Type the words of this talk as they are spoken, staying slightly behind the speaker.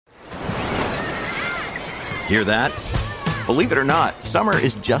Hear that? Believe it or not, summer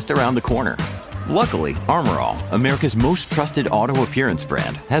is just around the corner. Luckily, Armor All, America's most trusted auto appearance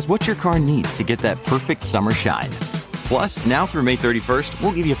brand, has what your car needs to get that perfect summer shine. Plus, now through May 31st,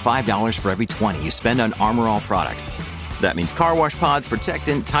 we'll give you $5 for every $20 you spend on Armor All products. That means car wash pods,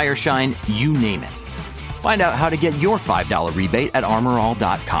 protectant, tire shine, you name it. Find out how to get your $5 rebate at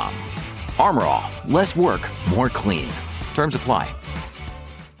armorall.com. Armor All, less work, more clean. Terms apply.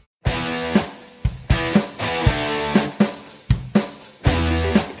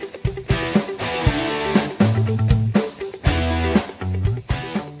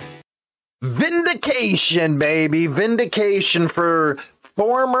 Vindication, baby. Vindication for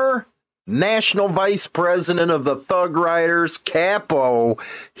former National Vice President of the Thug Riders, Capo.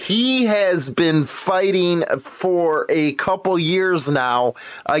 He has been fighting for a couple years now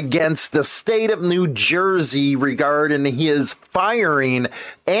against the state of New Jersey regarding his firing,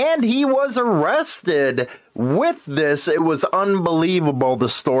 and he was arrested with this. It was unbelievable, the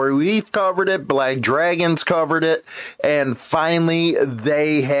story. We've covered it, Black Dragons covered it, and finally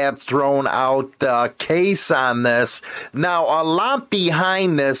they have thrown out the case on this. Now, a lot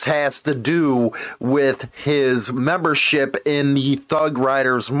behind this has to do with his membership in the Thug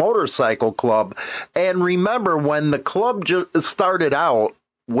Riders Motorcycle Club. And remember, when the club started out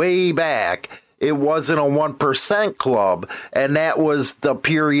way back, it wasn't a 1% club, and that was the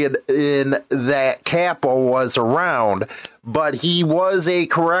period in that Capo was around. But he was a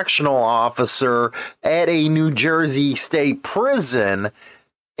correctional officer at a New Jersey state prison,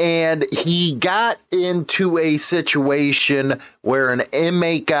 and he got into a situation where an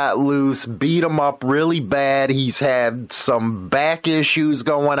inmate got loose, beat him up really bad. He's had some back issues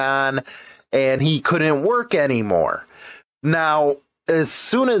going on, and he couldn't work anymore. Now, as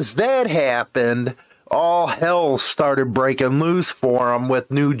soon as that happened, all hell started breaking loose for him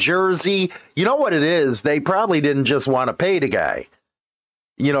with New Jersey. You know what it is? They probably didn't just want to pay the guy.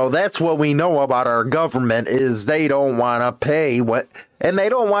 You know, that's what we know about our government, is they don't want to pay and they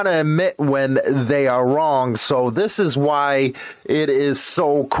don't want to admit when they are wrong. So this is why it is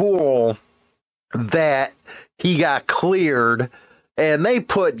so cool that he got cleared. And they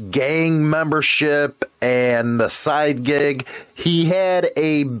put gang membership and the side gig. He had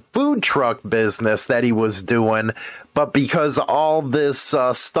a food truck business that he was doing, but because of all this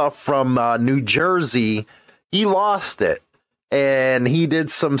stuff from New Jersey, he lost it. And he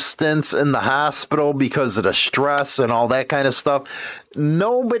did some stints in the hospital because of the stress and all that kind of stuff.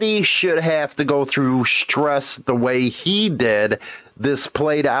 Nobody should have to go through stress the way he did. This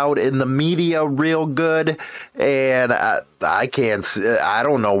played out in the media real good, and I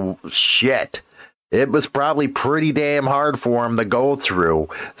don't know shit. It was probably pretty damn hard for him to go through.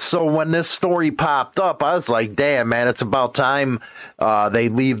 So when this story popped up, I was like, damn, man, it's about time they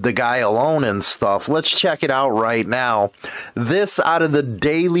leave the guy alone and stuff. Let's check it out right now. This out of the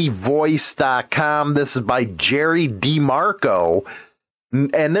dailyvoice.com. This is by Jerry DeMarco.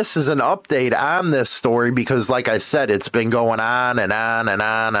 And this is an update on this story because, like I said, it's been going on and on and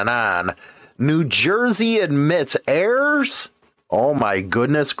on and on. New Jersey admits errors. Oh my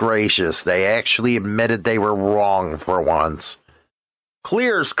goodness gracious, they actually admitted they were wrong for once.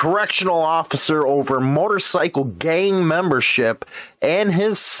 Clears correctional officer over motorcycle gang membership and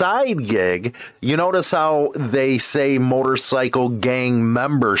his side gig. You notice how they say motorcycle gang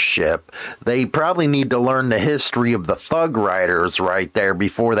membership. They probably need to learn the history of the Thug Riders right there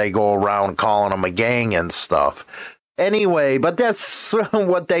before they go around calling them a gang and stuff. Anyway, but that's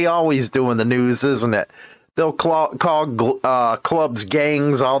what they always do in the news, isn't it? They'll call clubs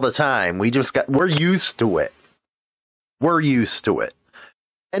gangs all the time. We're used to it. We're used to it.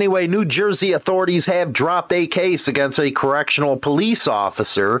 Anyway, New Jersey authorities have dropped a case against a correctional police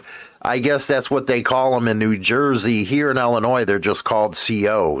officer. I guess that's what they call them in New Jersey. Here in Illinois, they're just called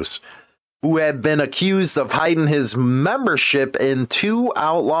COs. Who had been accused of hiding his membership in 2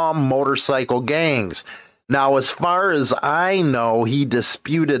 outlaw motorcycle gangs. Now, as far as I know, he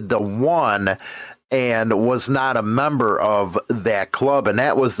disputed the one and was not a member of that club, and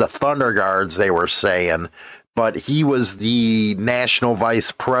that was the Thunder Guards, they were saying. But he was the national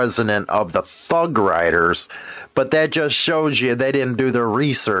vice president of the Thug Riders. But that just shows you they didn't do their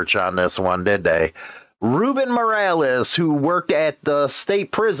research on this one, did they? Ruben Morales, who worked at the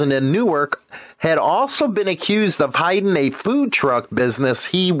state prison in Newark, had also been accused of hiding a food truck business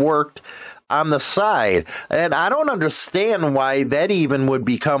he worked on the side. And I don't understand why that even would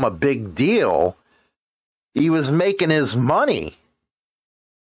become a big deal. He was making his money.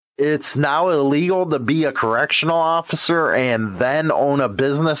 It's now illegal to be a correctional officer and then own a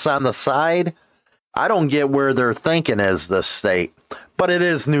business on the side. I don't get where their thinking is, this state. but it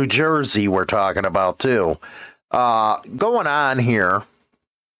is New Jersey we're talking about, too. Going on here,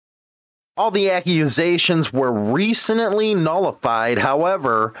 all the accusations were recently nullified,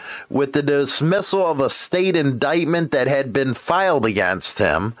 however, with the dismissal of a state indictment that had been filed against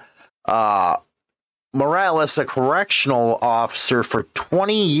him. Morales, a correctional officer for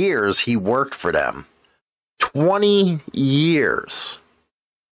 20 years, he worked for them. 20 years.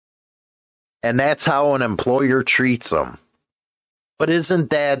 And that's how an employer treats them. But isn't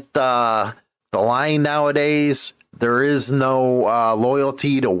that the line nowadays? There is no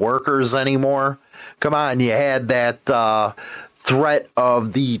loyalty to workers anymore. Come on, you had that threat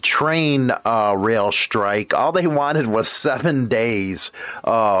of the train rail strike. All they wanted was 7 days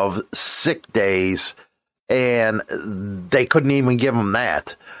of sick days, and they couldn't even give them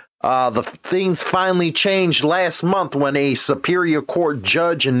that. The things finally changed last month when a Superior Court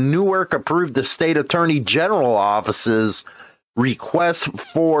judge in Newark approved the state attorney general office's request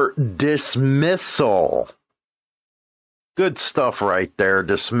for dismissal. Good stuff right there,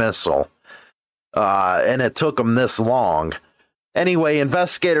 dismissal. And it took them this long. Anyway,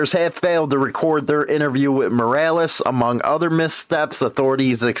 investigators have failed to record their interview with Morales. Among other missteps,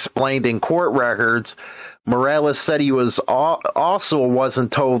 authorities explained in court records, Morales said he was also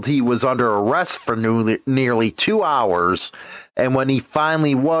wasn't told he was under arrest for nearly 2 hours, and when he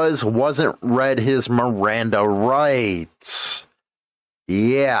finally wasn't read his Miranda rights.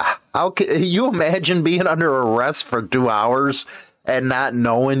 Yeah, how can you imagine being under arrest for 2 hours and not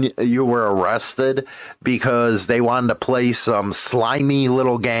knowing you were arrested because they wanted to play some slimy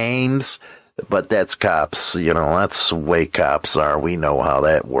little games? But that's cops, that's the way cops are. We know how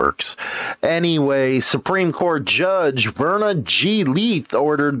that works. Anyway, Supreme Court Judge Verna G. Leath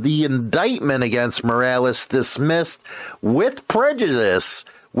ordered the indictment against Morales dismissed with prejudice,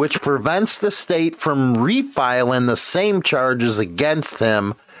 which prevents the state from refiling the same charges against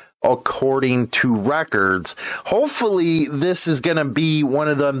him, according to records. Hopefully, this is going to be one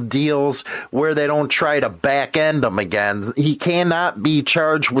of them deals where they don't try to back end him again. He cannot be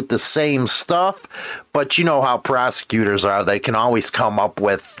charged with the same stuff, but you know how prosecutors are. They can always come up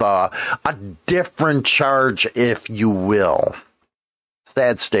with a different charge, if you will.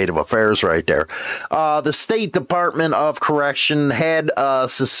 Sad state of affairs right there. The State Department of Correction had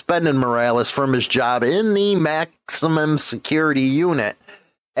suspended Morales from his job in the maximum security unit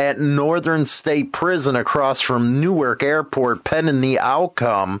at Northern State Prison across from Newark Airport, pending the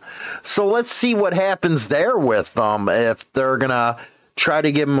outcome. So let's see what happens there with them. If they're going to try to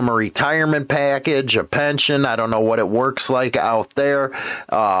give him a retirement package, a pension, I don't know what it works like out there.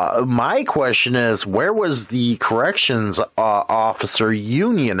 My question is, where was the corrections officer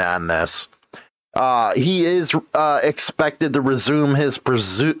union on this? He is expected to resume his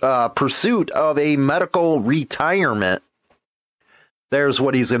pursuit of a medical retirement. There's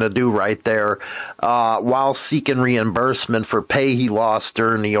what he's going to do right there, while seeking reimbursement for pay he lost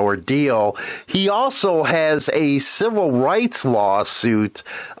during the ordeal. He also has a civil rights lawsuit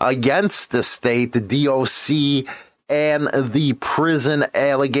against the state, the DOC, and the prison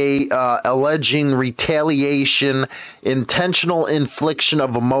alleging retaliation, intentional infliction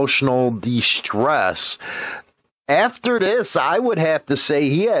of emotional distress. After this, I would have to say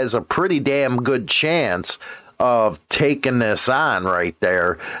he has a pretty damn good chance of taking this on right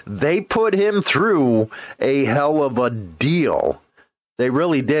there. They put him through a hell of a deal. They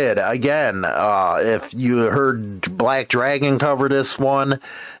really did. Again, if you heard Black Dragon cover this one,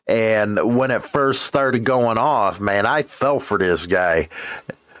 and when it first started going off, man, I fell for this guy.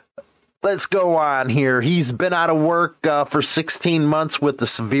 Let's go on here. He's been out of work for 16 months with a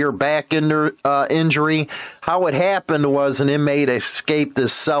severe back injury. How it happened was an inmate escaped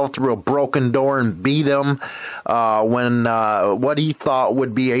his cell through a broken door and beat him when what he thought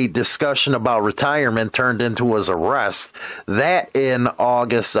would be a discussion about retirement turned into his arrest. That in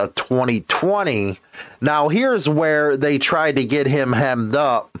August of 2020. Now, here's where they tried to get him hemmed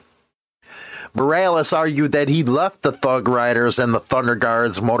up. Morales argued that he left the Thug Riders and the Thunder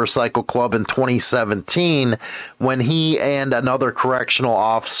Guards Motorcycle Club in 2017 when he and another correctional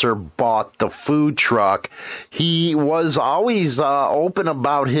officer bought the food truck. He was always open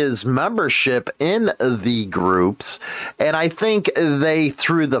about his membership in the groups, and I think they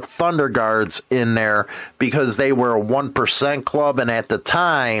threw the Thunder Guards in there because they were a 1% club, and at the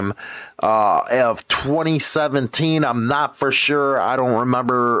time of 2017, I'm not for sure. I don't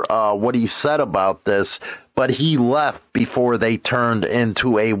remember what he said about this, but he left before they turned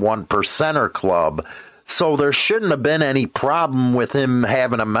into a 1%er club. So there shouldn't have been any problem with him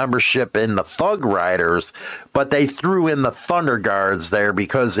having a membership in the Thug Riders, but they threw in the Thunder Guards there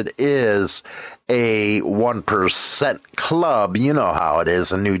because it is a 1% club. You know how it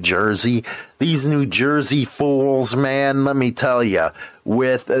is in New Jersey. These New Jersey fools, man, let me tell you,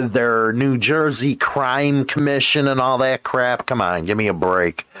 with their New Jersey Crime Commission and all that crap, come on, give me a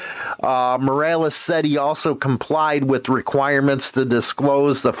break. Morales said he also complied with requirements to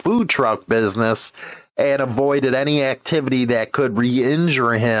disclose the food truck business and avoided any activity that could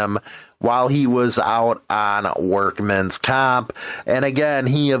re-injure him while he was out on workman's comp. And again,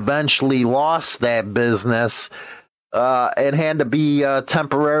 he eventually lost that business and had to be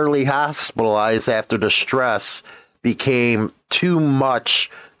temporarily hospitalized after the stress became too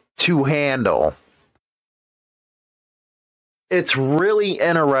much to handle. It's really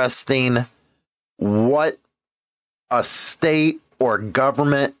interesting what a state or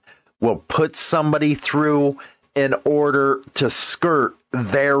government will put somebody through in order to skirt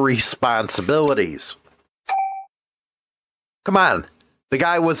their responsibilities. Come on. The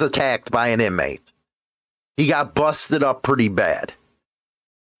guy was attacked by an inmate. He got busted up pretty bad.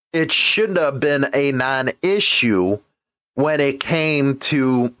 It should have been a non-issue when it came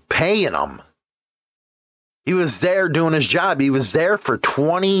to paying him. He was there doing his job. He was there for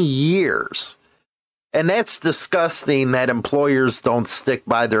 20 years. And that's disgusting that employers don't stick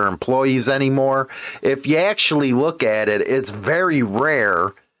by their employees anymore. If you actually look at it, it's very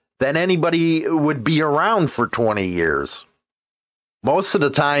rare that anybody would be around for 20 years. Most of the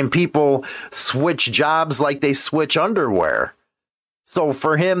time, people switch jobs like they switch underwear. So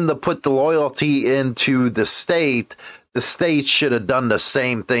for him to put the loyalty into the state should have done the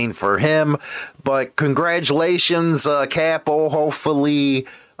same thing for him. But congratulations, Capo. Hopefully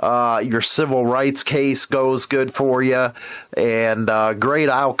your civil rights case goes good for you, and great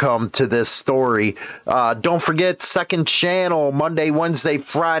outcome to this story. Don't forget, second channel, Monday, Wednesday,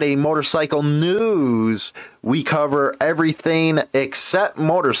 Friday, motorcycle news. We cover everything except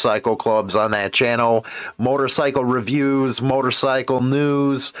motorcycle clubs on that channel. Motorcycle reviews, motorcycle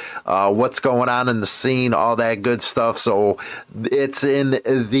news, what's going on in the scene, all that good stuff. So it's in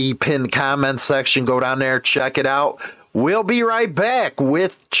the pinned comment section. Go down there, check it out. We'll be right back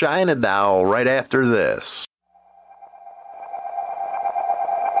with China Doll right after this.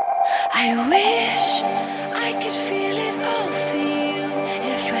 I wish I could feel it all for you.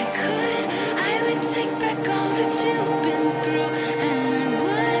 If I could, I would take back all that you've been through, and I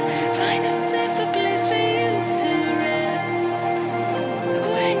would find a safer place for you to rest.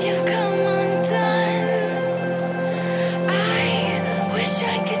 When you've come undone, I wish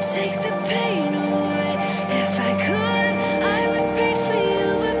I could take the pain away. If I could, I would paint for you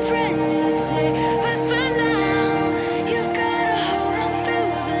a brand new day. But for now, you've gotta hold on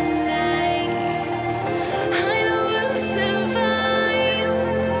through the night. I know it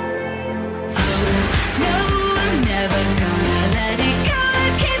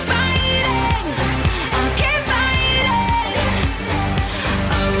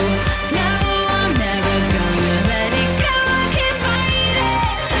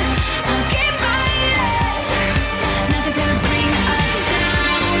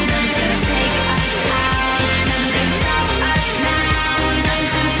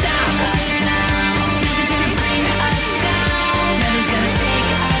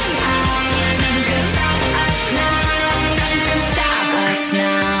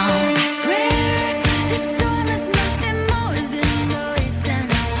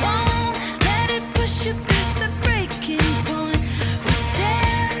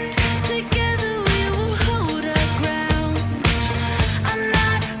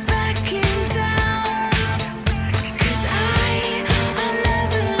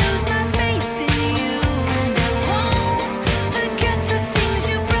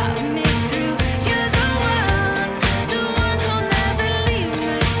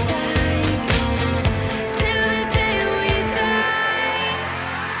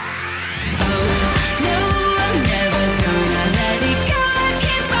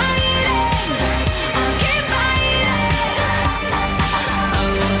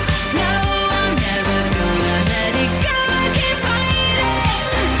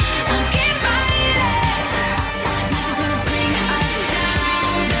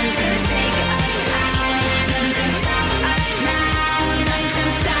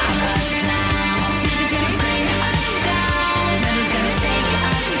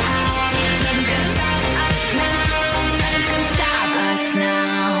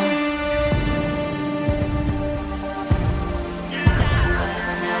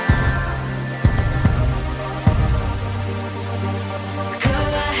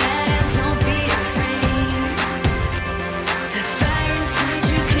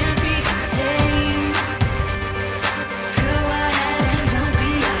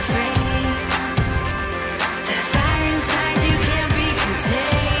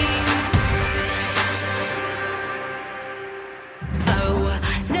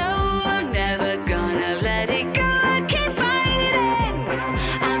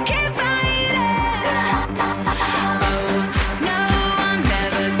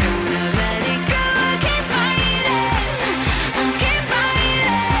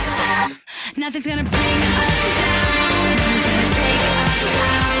Nothing's gonna bring us down. Nothing's gonna take us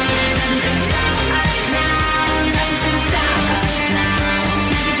out. Nothing's gonna stop us now. Nothing's gonna stop us now.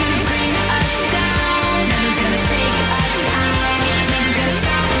 Nothing's gonna bring us down. Nothing's gonna take us out. Nothing's gonna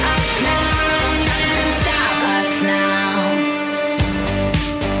stop us now. Nothing's gonna stop us now.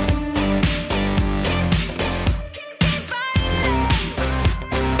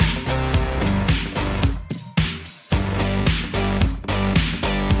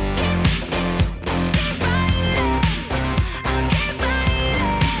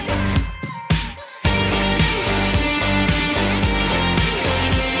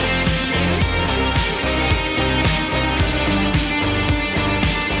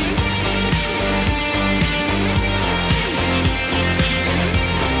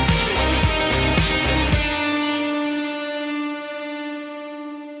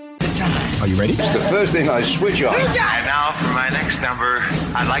 Are you ready? It's the first thing I switch on. And now for my next number,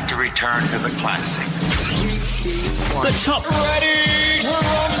 I'd like to return to the classics. The top. Ready to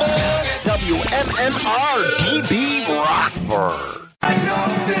rumble. WMMR DB Rockford.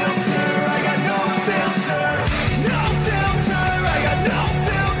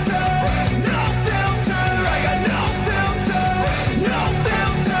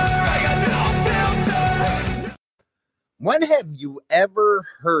 When have you ever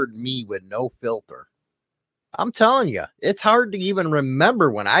heard me with no filter? I'm telling you, it's hard to even remember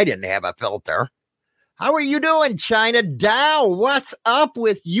when I didn't have a filter. How are you doing, China Dow? What's up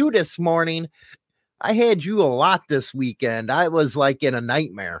with you this morning? I had you a lot this weekend. I was like in a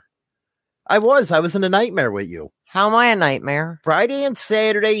nightmare. I was in a nightmare with you. How am I a nightmare? Friday and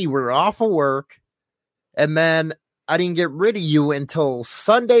Saturday, you were off of work. And then I didn't get rid of you until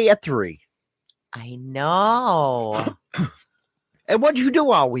Sunday at 3. I know. And what'd you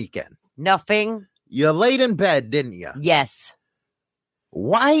do all weekend? Nothing. You laid in bed, didn't you? Yes.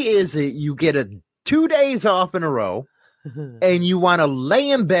 Why is it you get 2 days off in a row and you want to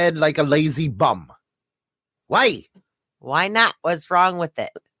lay in bed like a lazy bum? Why? Why not? What's wrong with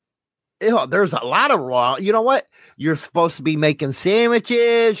it? There's a lot of wrong. You know what? You're supposed to be making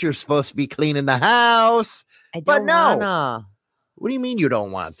sandwiches. You're supposed to be cleaning the house. I don't But no. wanna. What do you mean you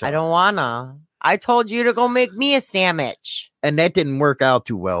don't want to? I don't wanna. I told you to go make me a sandwich. And that didn't work out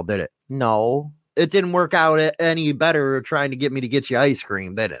too well, did it? No. It didn't work out any better trying to get me to get you ice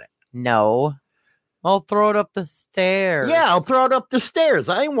cream, did it? No. I'll throw it up the stairs. Yeah, I'll throw it up the stairs.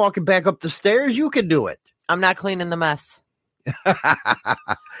 I ain't walking back up the stairs. You can do it. I'm not cleaning the mess.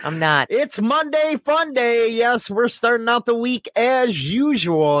 I'm not. It's Monday Fun Day. Yes, we're starting out the week as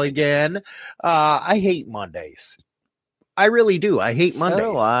usual again. I hate Mondays. I really do. I hate Mondays.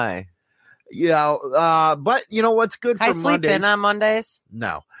 So do I. Yeah, but you know what's good for I sleep Mondays? in on Mondays.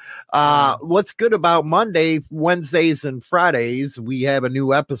 No. What's good about Monday, Wednesdays, and Fridays, we have a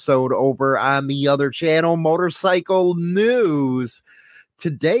new episode over on the other channel, Motorcycle News.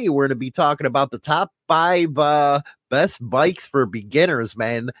 Today, we're going to be talking about the top 5 best bikes for beginners,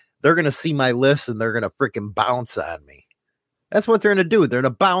 man. They're going to see my list and they're going to freaking bounce on me. That's what they're going to do. They're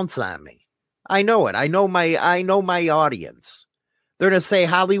going to bounce on me. I know it. I know my audience. They're going to say,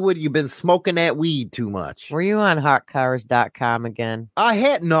 Hollywood, you've been smoking that weed too much. Were you on hotcars.com again? I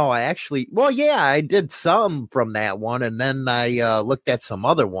did some from that one. And then I looked at some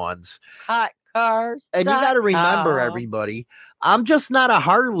other ones. Hot cars. And you got to remember, everybody, I'm just not a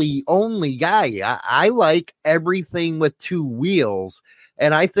Harley only guy. I like everything with 2 wheels.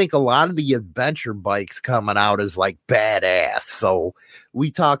 And I think a lot of the adventure bikes coming out is like badass. So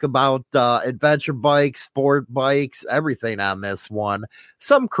we talk about adventure bikes, sport bikes, everything on this one.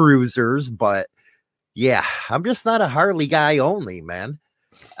 Some cruisers, but yeah, I'm just not a Harley guy only, man.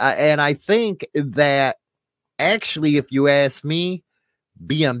 And I think that actually, if you ask me,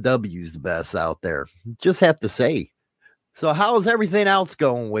 BMW is the best out there. Just have to say. So how's everything else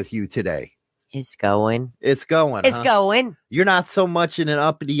going with you today? It's going. It's going. It's going. You're not so much in an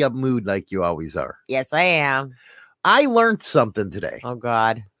uppity up mood like you always are. Yes, I am. I learned something today. Oh,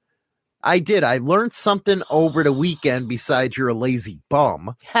 God. I did. I learned something over the weekend besides you're a lazy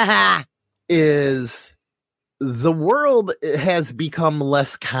bum. Is the world has become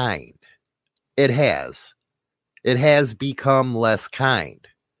less kind. It has. It has become less kind.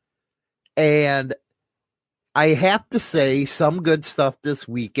 And I have to say, some good stuff this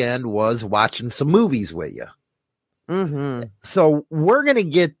weekend was watching some movies with you. Mm-hmm. So we're going to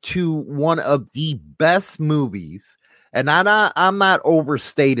get to one of the best movies, and I'm not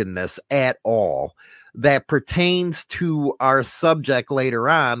overstating this at all, that pertains to our subject later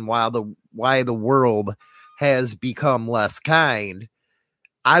on, why the world has become less kind.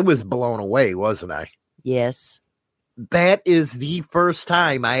 I was blown away, wasn't I? Yes. that is the first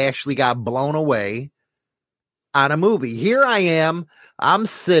time I actually got blown away on a movie. Here I am. I'm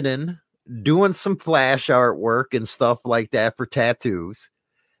sitting doing some flash artwork and stuff like that for tattoos.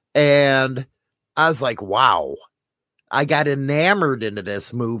 And I was like, wow, I got enamored into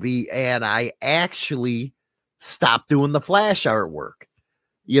this movie and I actually stopped doing the flash artwork,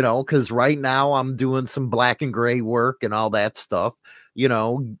 you know, because right now I'm doing some black and gray work and all that stuff, you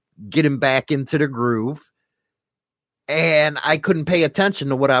know, getting back into the groove. And I couldn't pay attention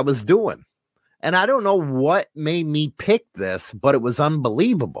to what I was doing. And I don't know what made me pick this, but it was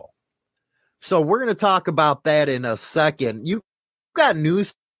unbelievable. So we're going to talk about that in a second. You got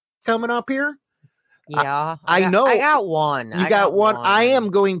news coming up here? Yeah. I know. I got one. You got one. I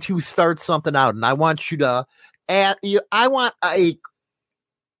am going to start something out, and I want you to I want a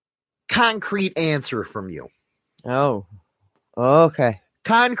concrete answer from you. Oh, okay.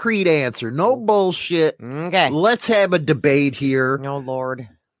 Concrete answer. No bullshit. Okay. Let's have a debate here. No, Lord.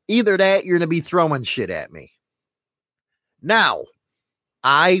 Either that, you're going to be throwing shit at me. Now,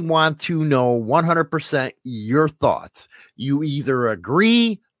 I want to know 100% your thoughts. You either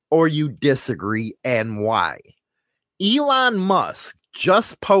agree or you disagree, and why. Elon Musk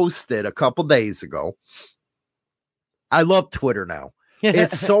just posted a couple days ago. I love Twitter now.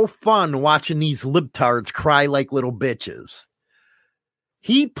 It's so fun watching these libtards cry like little bitches.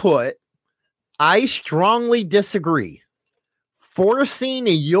 He put, I strongly disagree. Forcing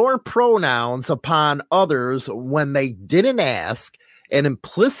your pronouns upon others when they didn't ask and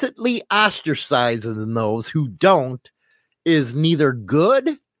implicitly ostracizing those who don't is neither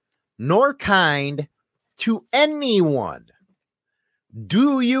good nor kind to anyone.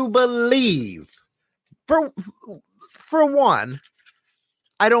 Do you believe? For one,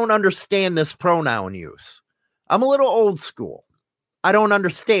 I don't understand this pronoun use. I'm a little old school. I don't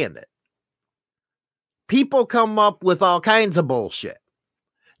understand it. People come up with all kinds of bullshit.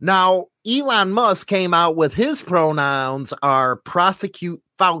 Now, Elon Musk came out with his pronouns are prosecute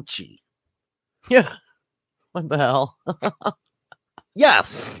Fauci. Yeah. What the hell?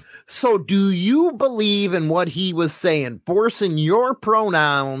 Yes. So do you believe in what he was saying, forcing your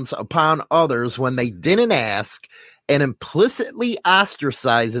pronouns upon others when they didn't ask and implicitly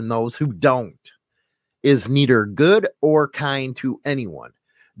ostracizing those who don't is neither good or kind to anyone?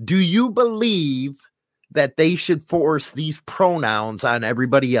 Do you believe that they should force these pronouns on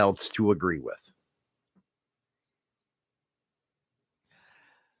everybody else to agree with?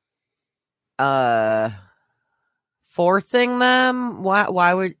 Forcing them?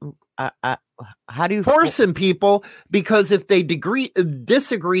 Why would how do you forcing people? Because if they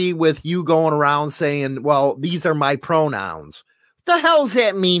disagree with you going around saying, well, these are my pronouns, what the hell's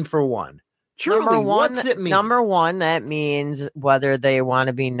that mean for one? Truly, what's it mean? Number one, that means whether they want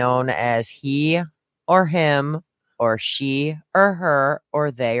to be known as he or him or she or her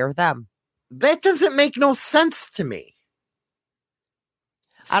or they or them. That doesn't make no sense to me.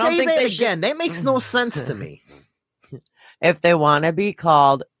 I don't think they again. That makes no sense to me. If they want to be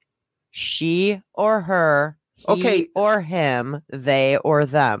called she or her, he or him, they or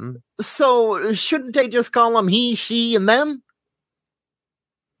them. So shouldn't they just call them he, she, and them?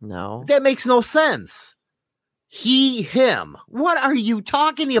 No. That makes no sense. He, him. What are you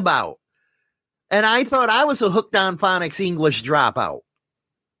talking about? And I thought I was a hooked on phonics English dropout.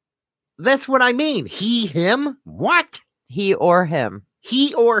 That's what I mean. He, him. What? He or him.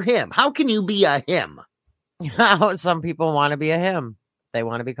 He or him. How can you be a him? Some people want to be a him. They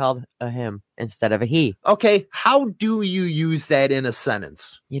want to be called a him instead of a he. Okay. How do you use that in a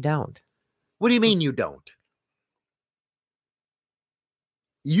sentence? You don't. What do you mean you don't?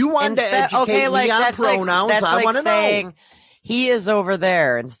 You want to educate me on pronouns. I want to know. He is over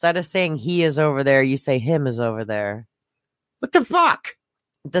there. Instead of saying he is over there, you say him is over there. What the fuck?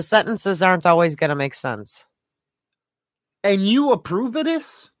 The sentences aren't always going to make sense. And you approve of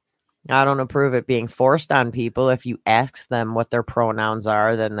this? I don't approve it being forced on people. If you ask them what their pronouns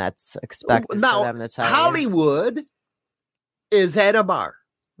are, then that's expected for them to tell you. Hollywood is at a bar.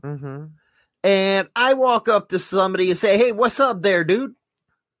 Mm-hmm. And I walk up to somebody and say, hey, what's up there, dude?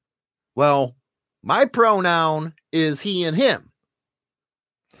 Well, my pronoun is he and him.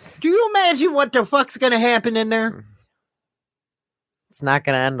 Do you imagine what the fuck's going to happen in there? It's not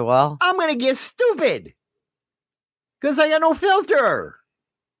going to end well. I'm going to get stupid. Because I got no filter.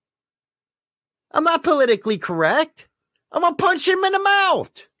 I'm not politically correct. I'm going to punch him in the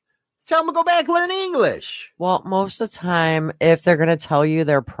mouth. Tell him to go back and learn English. Well, most of the time, if they're going to tell you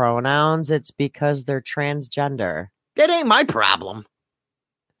their pronouns, it's because they're transgender. That ain't my problem.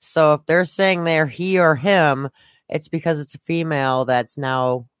 So if they're saying they're he or him, it's because it's a female that's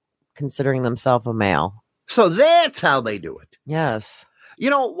now considering themselves a male. So that's how they do it. Yes. You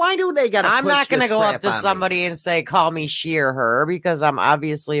know, why do they got to I'm not going to this go up crap to on me? somebody and say, call me she or her, because I'm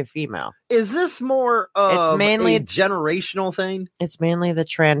obviously a female. Is this more of mainly- a generational thing? It's mainly the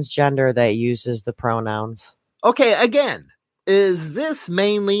transgender that uses the pronouns. Okay, again, is this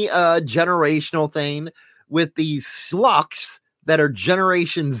mainly a generational thing with these slucks that are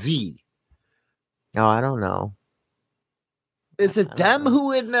Generation Z? No, I don't know. Is it them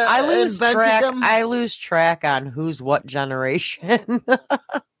who invented them? I lose track on who's what generation.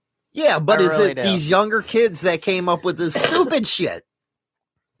 Yeah, but I is really it do. these younger kids that came up with this stupid shit?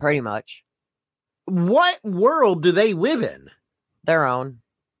 Pretty much. What world do they live in? Their own.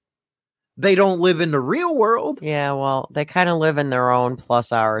 They don't live in the real world. Yeah, well, they kind of live in their own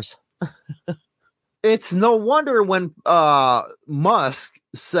plus ours. It's no wonder when Musk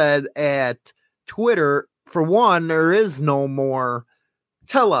said at Twitter, for one, there is no more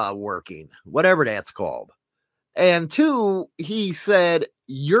teleworking, whatever that's called. And two, he said,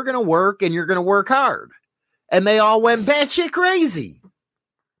 you're going to work and you're going to work hard. And they all went batshit crazy.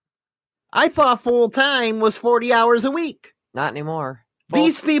 I thought full time was 40 hours a week. Not anymore.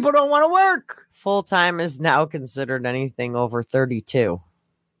 These people don't want to work. Full time is now considered anything over 32.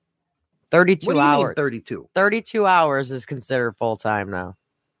 32 What do you hours. mean 32? 32 hours is considered full time now.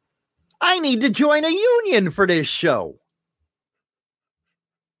 I need to join a union for this show.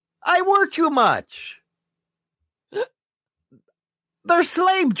 I work too much. They're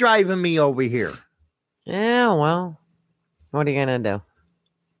slave driving me over here. Yeah, well, what are you going to do?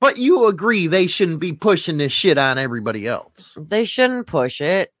 But you agree they shouldn't be pushing this shit on everybody else. They shouldn't push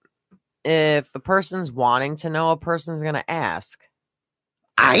it. If a person's wanting to know, a person's going to ask.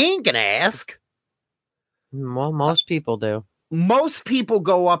 I ain't going to ask. Well, most people do. Most people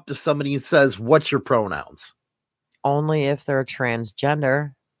go up to somebody and says, what's your pronouns? Only if they're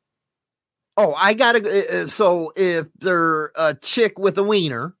transgender. Oh, I got to. So if they're a chick with a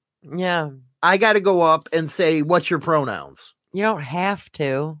wiener, Yeah. I got to go up and say, what's your pronouns? You don't have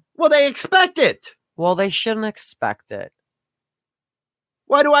to. Well, they expect it. Well, they shouldn't expect it.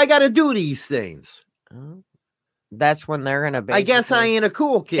 Why do I got to do these things? That's when they're going to I guess I ain't a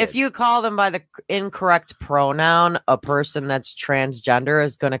cool kid. If you call them by the incorrect pronoun, a person that's transgender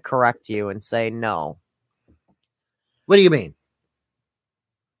is going to correct you and say no. What do you mean?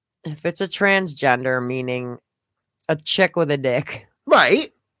 If it's a transgender, meaning a chick with a dick.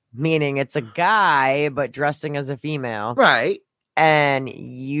 Right. Meaning it's a guy, but dressing as a female. Right. And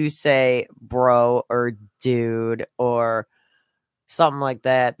you say bro or dude or something like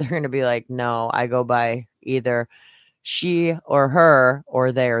that, they're going to be like, no, I go by either she or her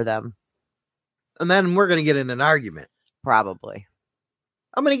or they or them. And then we're going to get in an argument. Probably.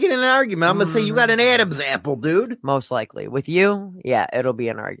 I'm going to get in an argument. I'm going to say, you got an Adam's apple, dude. Most likely. With you, yeah, it'll be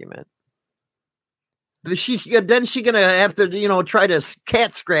an argument. Then she's going to have to, try to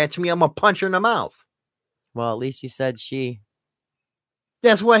cat scratch me. I'm going to punch her in the mouth. Well, at least you said she.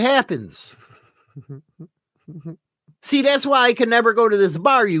 That's what happens. See, that's why I can never go to this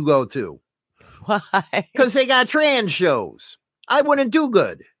bar you go to. Why? Because they got trans shows. I wouldn't do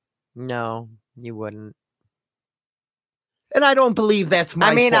good. No, you wouldn't. And I don't believe that's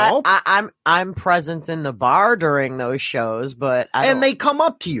my fault. I'm present in the bar during those shows, but they come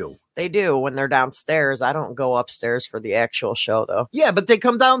up to you. They do when they're downstairs. I don't go upstairs for the actual show, though. Yeah, but they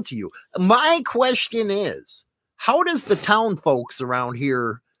come down to you. My question is, how does the town folks around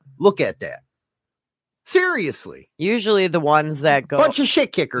here look at that? Seriously. Usually the ones that go... Bunch of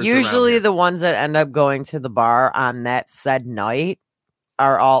shit kickers. Usually the ones that end up going to the bar on that said night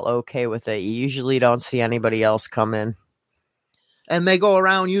are all okay with it. You usually don't see anybody else come in. And they go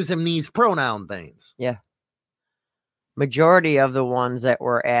around using these pronoun things. Yeah. Majority of the ones that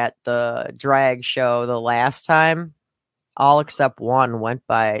were at the drag show the last time, all except one went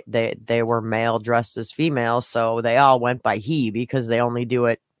by, they were male dressed as female, so they all went by he because they only do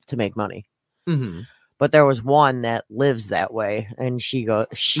it to make money. Mm-hmm. But there was one that lives that way, and she goes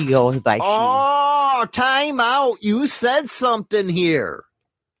by she. Oh, time out. You said something here.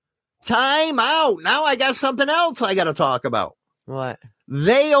 Time out. Now I got something else I got to talk about. What?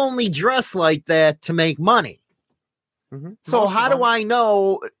 They only dress like that to make money. Mm-hmm. So how do I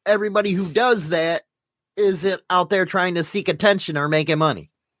know everybody who does that isn't out there trying to seek attention or making money?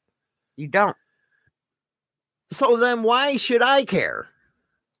 You don't. So then why should I care?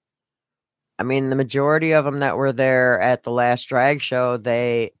 I mean, the majority of them that were there at the last drag show,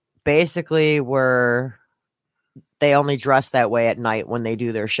 they basically they only dress that way at night when they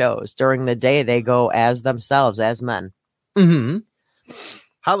do their shows. During the day, they go as themselves, as men. Mm-hmm.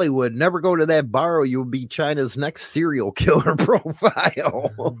 Hollywood, never go to that bar or you'll be China's next serial killer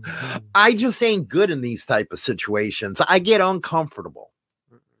profile. I just ain't good in these type of situations. I get uncomfortable.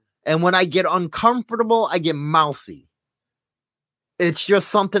 And when I get uncomfortable, I get mouthy. It's just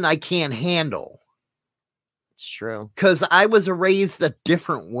something I can't handle. It's true. Because I was raised a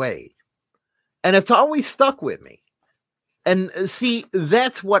different way. And it's always stuck with me. And see,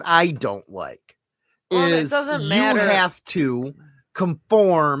 that's what I don't like. Well, it is doesn't you matter. have to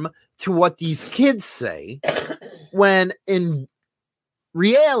conform to what these kids say when in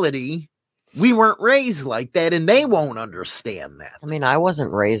reality we weren't raised like that and they won't understand that. I mean, I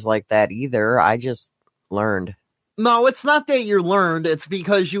wasn't raised like that either. I just learned. No, it's not that you learned. It's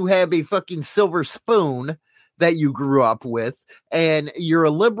because you have a fucking silver spoon that you grew up with and you're a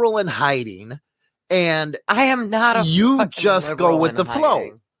liberal in hiding, and I am not a you fucking just go liberal with in the flow,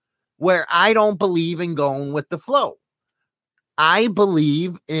 hiding. where I don't believe in going with the flow. I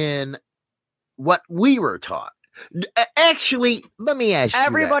believe in what we were taught. Actually, let me ask you that.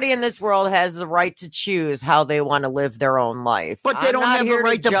 Everybody in this world has the right to choose how they want to live their own life. But they I'm don't not have the here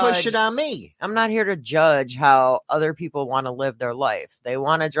right to push judge- it on me. I'm not here to judge how other people want to live their life. They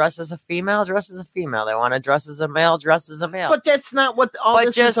want to dress as a female, dress as a female. They want to dress as a male, dress as a male. But that's not what all But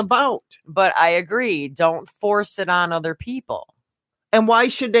this just- is about. But I agree. Don't force it on other people. And why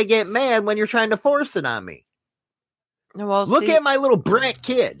should they get mad when you're trying to force it on me? Well, Look see- at my little brat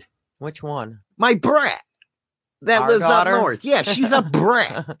kid. Which one? My brat that Our lives daughter? up north. Yeah, she's a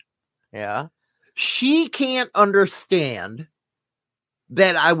brat. Yeah. She can't understand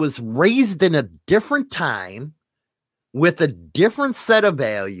that I was raised in a different time with a different set of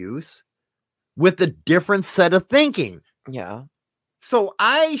values, with a different set of thinking. Yeah. So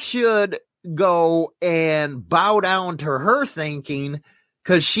I should go and bow down to her thinking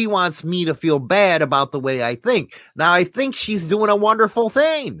because she wants me to feel bad about the way I think. Now, I think she's doing a wonderful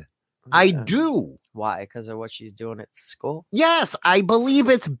thing. I Yeah. do. Why? Because of what she's doing at school? Yes, I believe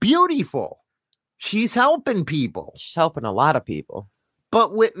it's beautiful. She's helping people. She's helping a lot of people.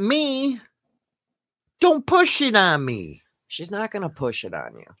 But with me, don't push it on me. She's not going to push it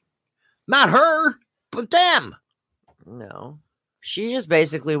on you. Not her, but them. No. She just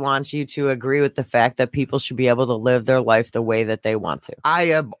basically wants you to agree with the fact that people should be able to live their life the way that they want to. I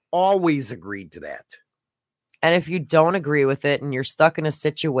have always agreed to that. And if you don't agree with it and you're stuck in a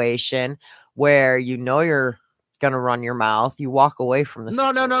situation where you know you're going to run your mouth, you walk away from the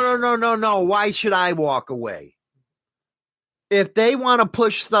No. Why should I walk away? If they want to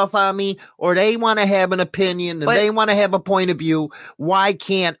push stuff on me or they want to have an opinion and But- they want to have a point of view, why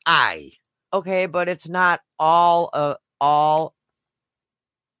can't I? Okay, but it's not all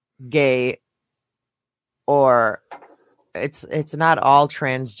gay, or it's not all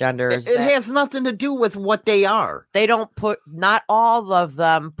transgenders. It that- has nothing to do with what they are. they don't put, not all of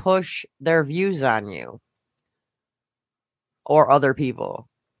them push their views on you or other people.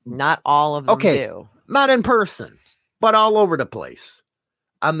 Not all of them Okay. do. Not in person, but all over the place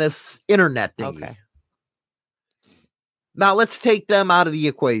on this internet thingy. Okay. Now let's take them out of the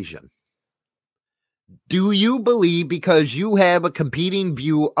equation. Do you believe because you have a competing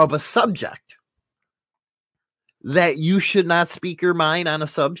view of a subject that you should not speak your mind on a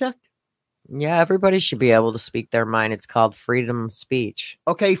subject? Yeah, everybody should be able to speak their mind. It's called freedom of speech.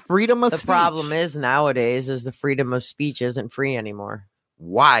 Okay, freedom of The speech. problem is nowadays is the freedom of speech isn't free anymore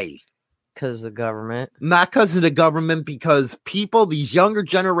Why? because the government. Not because of the government, because people, these younger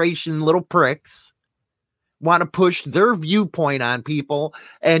generation little pricks, want to push their viewpoint on people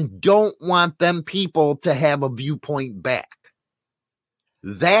and don't want them people to have a viewpoint back.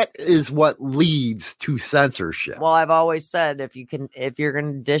 That is what leads to censorship. Well, I've always said if you're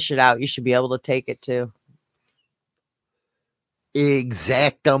going to dish it out, you should be able to take it too.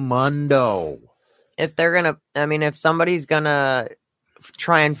 Exactamundo. If they're going to, I mean, if somebody's going to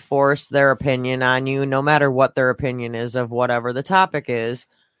try and force their opinion on you, no matter what their opinion is of whatever the topic is,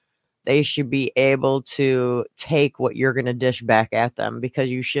 they should be able to take what you're going to dish back at them,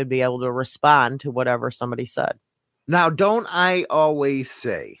 because you should be able to respond to whatever somebody said. Now, don't I always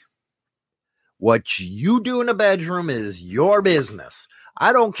say, what you do in the bedroom is your business.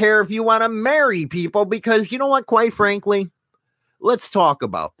 I don't care if you want to marry people, because you know what, quite frankly, let's talk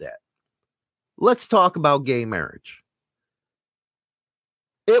about that. Let's talk about gay marriage.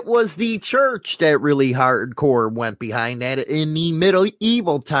 It was the church that really hardcore went behind that in the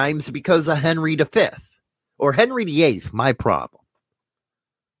medieval times because of Henry V or Henry VIII, my problem.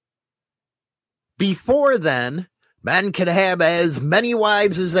 Before then, men could have as many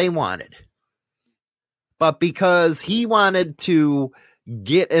wives as they wanted. But because he wanted to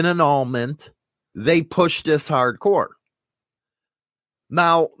get an annulment, they pushed this hardcore.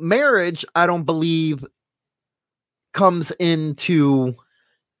 Now, marriage, I don't believe, comes into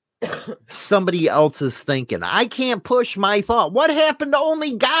somebody else's thinking. I can't push my thought. What happened to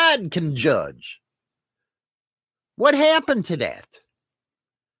only God can judge? What happened to that?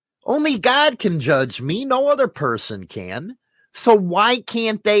 Only God can judge me. No other person can. So why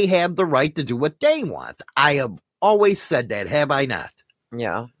can't they have the right to do what they want? I have always said that, have I not?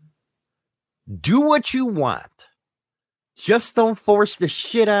 Yeah. Do what you want. Just don't force the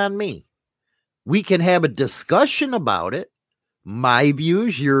shit on me. We can have a discussion about it. My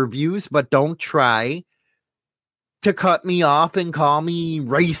views, your views, but don't try to cut me off and call me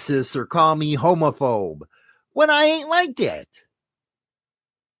racist or call me homophobe when I ain't like that.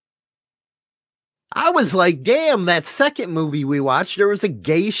 I was like, damn, that second movie we watched, there was a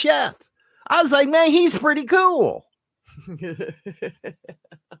gay chef. I was like, man, he's pretty cool.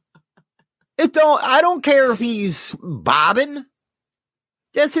 I don't care if he's bobbing.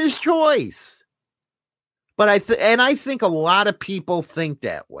 That's his choice. But I think a lot of people think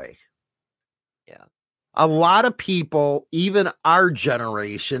that way. Yeah. A lot of people, even our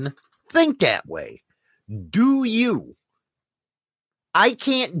generation, think that way. Do you? I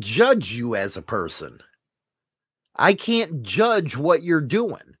can't judge you as a person. I can't judge what you're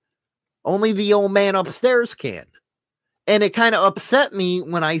doing. Only the old man upstairs can. And it kind of upset me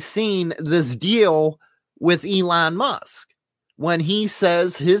when I seen this deal with Elon Musk. When he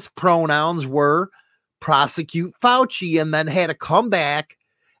says his pronouns were prosecute Fauci and then had to come back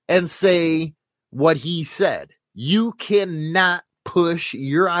and say what he said. You cannot push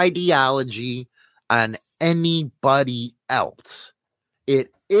your ideology on anybody else.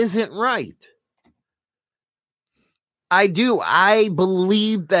 It isn't right. I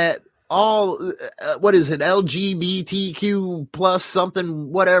believe that all, what is it, LGBTQ plus something,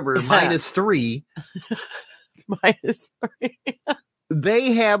 whatever, -3. -3.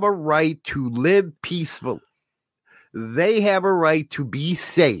 They have a right to live peacefully. They have a right to be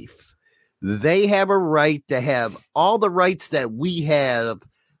safe. They have a right to have all the rights that we have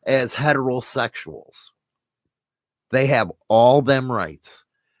as heterosexuals. They have all them rights,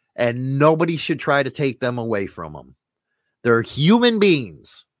 and nobody should try to take them away from them. They're human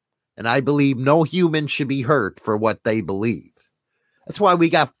beings, and I believe no human should be hurt for what they believe. That's why we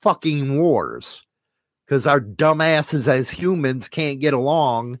got fucking wars, because our dumbasses as humans can't get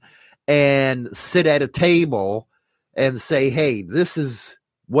along and sit at a table and say, hey, this is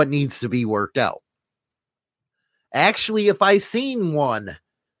what needs to be worked out. Actually, if I seen one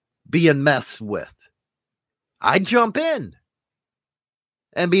being messed with, I'd jump in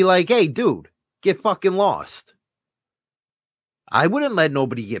and be like, hey, dude, get fucking lost. I wouldn't let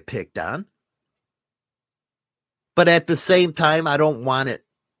nobody get picked on. But at the same time, I don't want it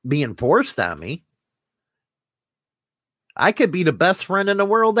being forced on me. I could be the best friend in the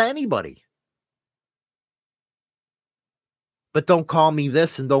world to anybody. But don't call me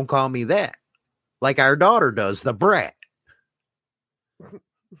this and don't call me that. Like our daughter does, the brat.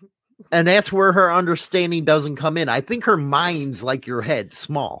 And that's where her understanding doesn't come in. I think her mind's like your head,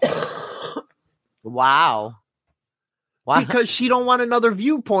 small. Wow. Because she don't want another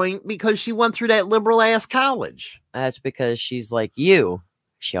viewpoint because she went through that liberal ass college. That's because she's like you.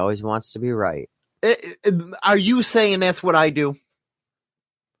 She always wants to be right. Are you saying that's what I do?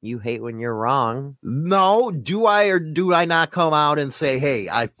 You hate when you're wrong. No. Do I or do I not come out and say, hey,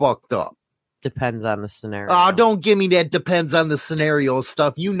 I fucked up? Depends on the scenario. Oh, don't give me that depends on the scenario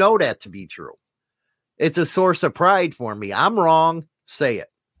stuff. You know that to be true. It's a source of pride for me. I'm wrong. Say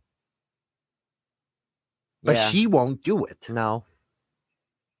it. But she won't do it. No.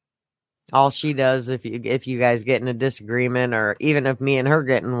 All she does, if you guys get in a disagreement, or even if me and her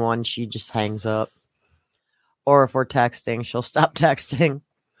get in one, she just hangs up. Or if we're texting, she'll stop texting.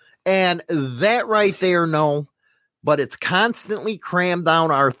 And that right there, no. But it's constantly crammed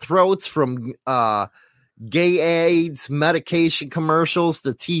down our throats from gay AIDS, medication commercials,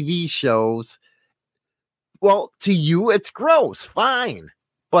 to TV shows. Well, to you, it's gross. Fine.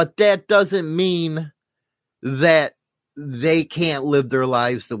 But that doesn't mean that they can't live their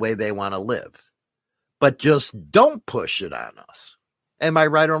lives the way they want to live. But just don't push it on us. Am I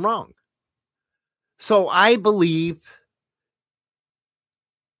right or wrong? So I believe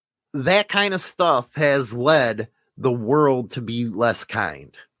that kind of stuff has led the world to be less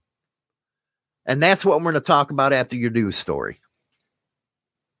kind. And that's what we're going to talk about after your news story.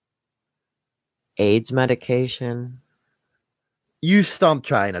 AIDS medication. You stumped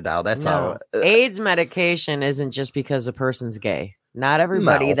China now. That's how. AIDS medication isn't just because a person's gay. Not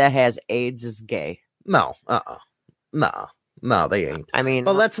everybody that has AIDS is gay. No. No, they ain't. I mean,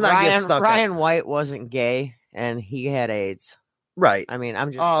 but let's not get stuck. Ryan White wasn't gay and he had AIDS. Right. I mean,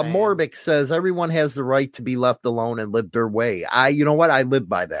 I'm just saying. Morbic says everyone has the right to be left alone and live their way. You know what? I live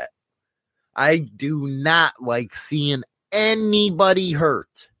by that. I do not like seeing anybody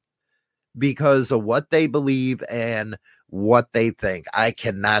hurt because of what they believe and what they think. I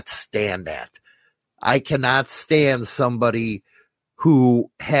cannot stand that. I cannot stand somebody who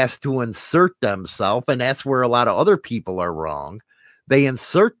has to insert themselves, and that's where a lot of other people are wrong. They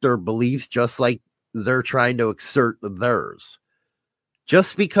insert their beliefs just like they're trying to exert theirs.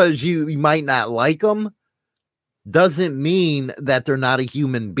 Just because you might not like them doesn't mean that they're not a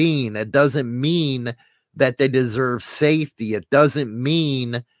human being. It doesn't mean that they deserve safety. It doesn't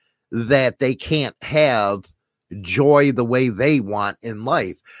mean that they can't have joy the way they want in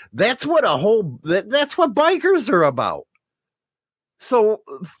life. That's what that's what bikers are about. So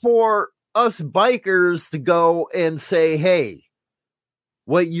for us bikers to go and say, hey,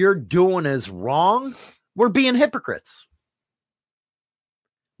 what you're doing is wrong, we're being hypocrites.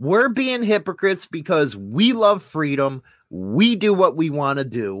 We're being hypocrites because we love freedom. We do what we want to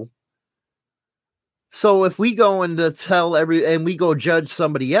do. So if we go and we go judge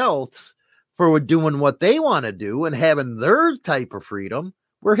somebody else for doing what they want to do and having their type of freedom,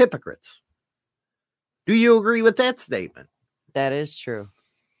 we're hypocrites. Do you agree with that statement? That is true.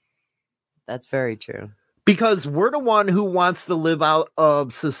 That's very true. Because we're the one who wants to live out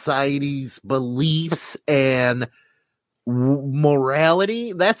of society's beliefs and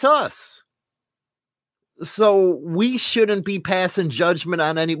morality. That's us. So we shouldn't be passing judgment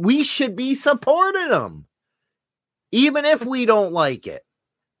on any. We should be supporting them, even if we don't like it,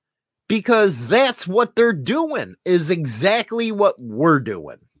 because that's what they're doing is exactly what we're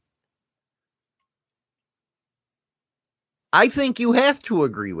doing. I think you have to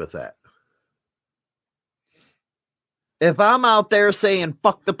agree with that. If I'm out there saying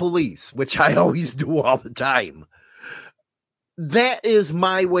fuck the police, which I always do all the time, that is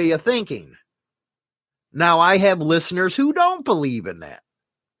my way of thinking. Now, I have listeners who don't believe in that.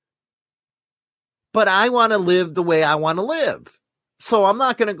 But I want to live the way I want to live. So I'm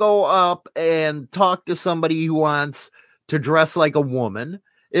not going to go up and talk to somebody who wants to dress like a woman.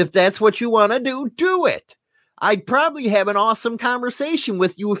 If that's what you want to do it. I'd probably have an awesome conversation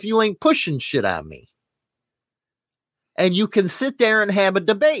with you if you ain't pushing shit on me. And you can sit there and have a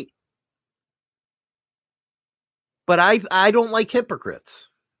debate. But I don't like hypocrites.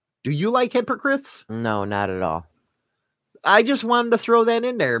 Do you like hypocrites? No, not at all. I just wanted to throw that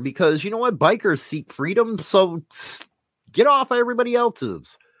in there because you know what? Bikers seek freedom, so get off everybody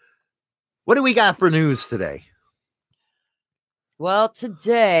else's. What do we got for news today? Well,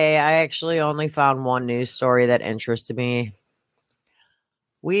 today I actually only found one news story that interested me.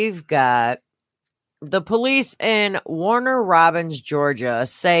 We've got the police in Warner Robins, Georgia,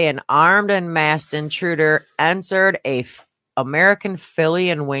 say an armed and masked intruder entered a American Philly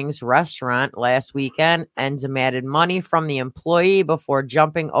and Wings restaurant last weekend and demanded money from the employee before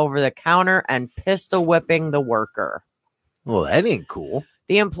jumping over the counter and pistol whipping the worker. Well, that ain't cool.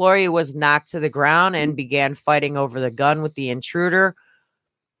 The employee was knocked to the ground and began fighting over the gun with the intruder,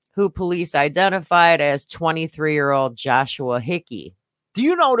 who police identified as 23-year-old Joshua Hickey. Do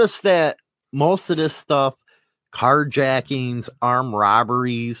you notice that most of this stuff, carjackings, armed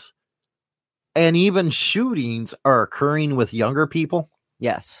robberies, and even shootings are occurring with younger people?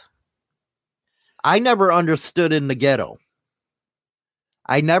 Yes. I never understood in the ghetto.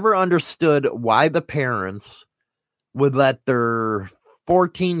 I never understood why the parents would let their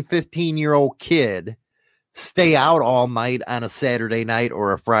 14, 15-year-old kid stay out all night on a Saturday night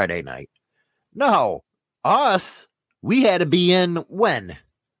or a Friday night. No, us, we had to be in when?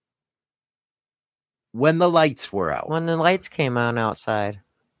 When the lights were out. When the lights came on outside.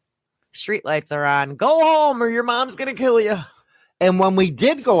 Street lights are on. Go home or your mom's going to kill you. And when we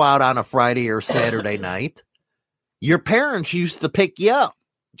did go out on a Friday or Saturday night, your parents used to pick you up.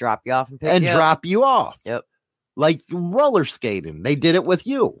 Drop you off and pick you up. Drop you off. Yep. Like roller skating. They did it with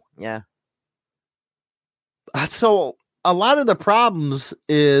you. Yeah. So a lot of the problems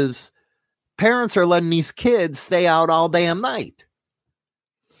is parents are letting these kids stay out all damn night.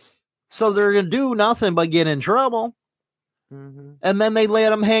 So they're going to do nothing but get in trouble. Mm-hmm. And then they let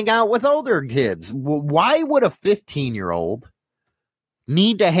them hang out with older kids. Why would a 15-year-old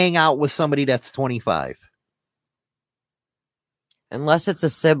need to hang out with somebody that's 25? Unless it's a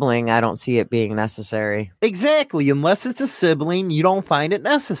sibling, I don't see it being necessary. Exactly. Unless it's a sibling, you don't find it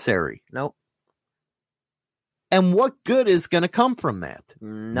necessary. Nope. And what good is going to come from that?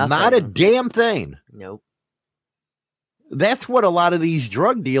 Nothing. Not a damn thing. Nope. That's what a lot of these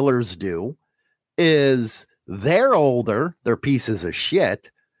drug dealers do is they're older, they're pieces of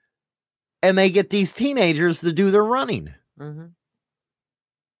shit, and they get these teenagers to do their running. Mm-hmm.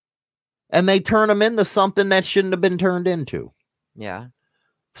 And they turn them into something that shouldn't have been turned into. Yeah.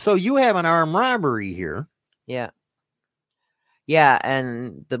 So you have an armed robbery here. Yeah. Yeah.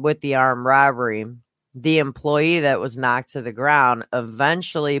 And with the armed robbery, the employee that was knocked to the ground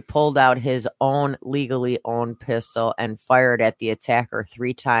eventually pulled out his own legally owned pistol and fired at the attacker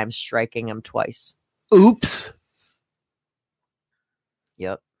 3 times, striking him twice. Oops.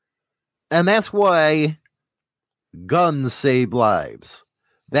 Yep. And that's why guns save lives.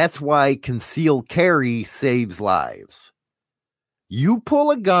 That's why concealed carry saves lives. You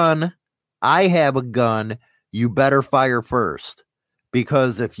pull a gun, I have a gun, you better fire first.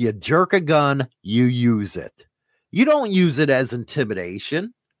 Because if you jerk a gun, you use it. You don't use it as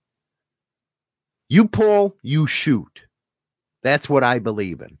intimidation. You pull, you shoot. That's what I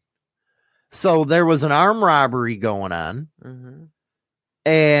believe in. So there was an armed robbery going on. Mm-hmm.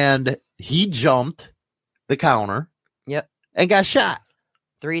 And he jumped the counter. Yep. And got shot.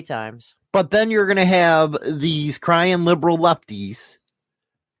 3 times. But then you're going to have these crying liberal lefties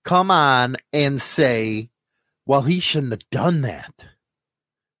come on and say, well, he shouldn't have done that.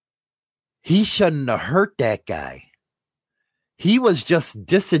 He shouldn't have hurt that guy. He was just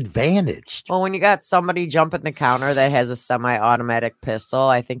disadvantaged. Well, when you got somebody jumping the counter that has a semi-automatic pistol,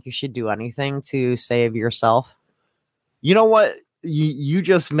 I think you should do anything to save yourself. You know what? You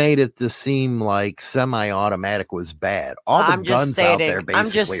just made it to seem like semi-automatic was bad. All the guns out there basically I'm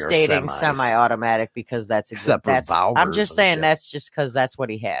just stating semis. Semi-automatic because that's except for Valvers. I'm just saying that's just because that's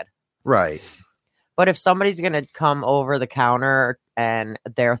what he had. Right. But if somebody's going to come over the counter and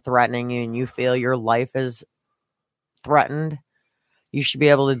they're threatening you and you feel your life is threatened, you should be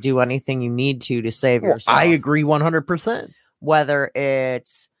able to do anything you need to save yourself. I agree 100%. Whether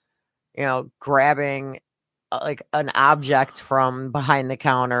it's, grabbing like an object from behind the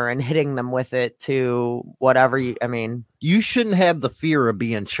counter and hitting them with it to whatever you shouldn't have the fear of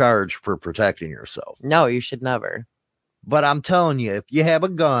being charged for protecting yourself. No, you should never. But I'm telling you, if you have a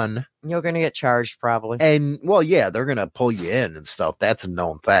gun, you're going to get charged probably. And well, yeah, they're going to pull you in and stuff. That's a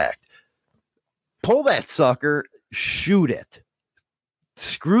known fact. Pull that sucker, shoot it.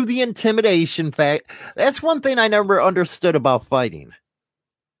 Screw the intimidation fact. That's one thing I never understood about fighting.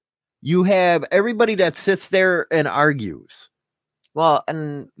 You have everybody that sits there and argues. Well,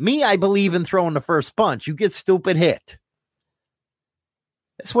 and me, I believe in throwing the first punch. You get stupid hit.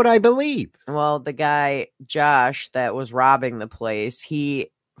 That's what I believe. Well, the guy, Josh, that was robbing the place,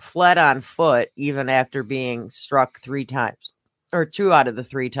 he fled on foot even after being struck 3 times, or 2 out of the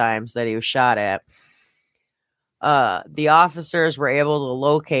 3 times that he was shot at. The officers were able to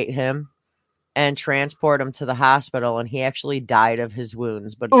locate him and transport him to the hospital, and he actually died of his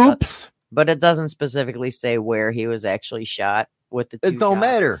wounds. But oops! But it doesn't specifically say where he was actually shot with the 2 It don't shots.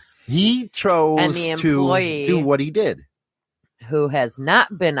 matter. He chose and the employee, to do what he did, who has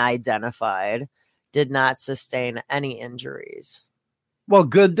not been identified, did not sustain any injuries. Well,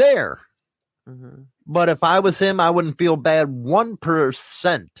 good there. Mm-hmm. But if I was him, I wouldn't feel bad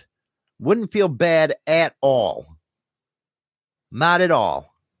 1%. Wouldn't feel bad at all. Not at all.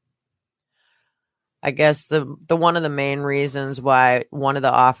 I guess the one of the main reasons why one of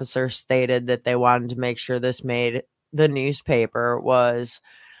the officers stated that they wanted to make sure this made the newspaper was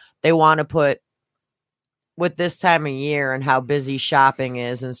they want to put, with this time of year and how busy shopping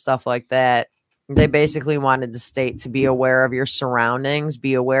is and stuff like that, they basically wanted the state to be aware of your surroundings,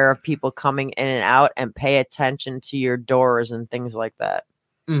 be aware of people coming in and out, and pay attention to your doors and things like that.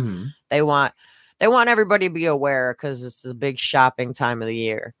 Mm-hmm. They want everybody to be aware because it's the big shopping time of the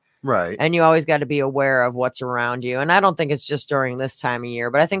year. Right. And you always got to be aware of what's around you. And I don't think it's just during this time of year,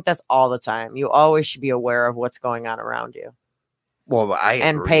 but I think that's all the time. You always should be aware of what's going on around you. Well,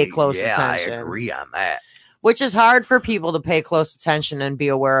 and pay close attention. I agree on that. Which is hard for people to pay close attention and be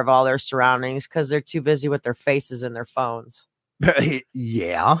aware of all their surroundings because they're too busy with their faces and their phones.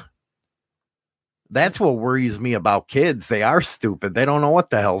 Yeah. That's what worries me about kids. They are stupid. They don't know what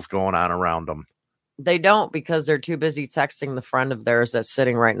the hell's going on around them. They don't, because they're too busy texting the friend of theirs that's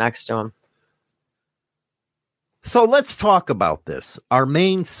sitting right next to them. So let's talk about this. Our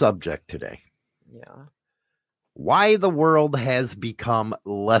main subject today. Yeah. Why the world has become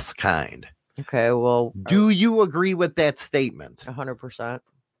less kind. Okay, well. Do you agree with that statement? 100%.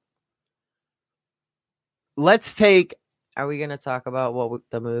 Let's take. Are we going to talk about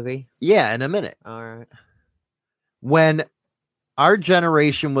the movie? Yeah, in a minute. All right. When our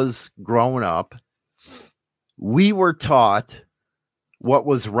generation was growing up, we were taught what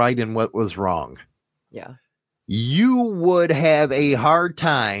was right and what was wrong. Yeah. You would have a hard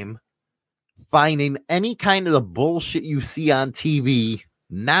time finding any kind of the bullshit you see on TV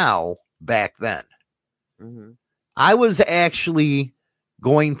now back then. Mm-hmm. I was actually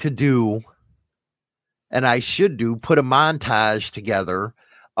going to do, and I should do, put a montage together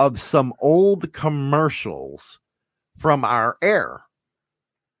of some old commercials from our era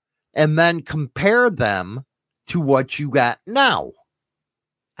and then compare them to what you got now.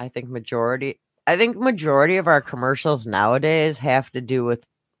 I think majority of our commercials nowadays have to do with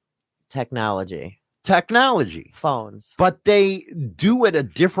technology, phones. But they do it a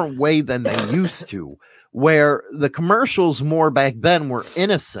different way than they used to, where the commercials more back then were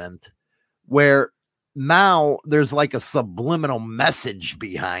innocent, where now there's like a subliminal message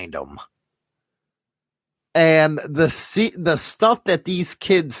behind them. And the stuff that these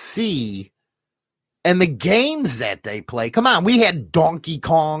kids see and the games that they play. Come on, we had Donkey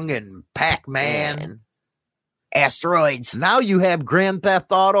Kong and Pac-Man. Asteroids. Now you have Grand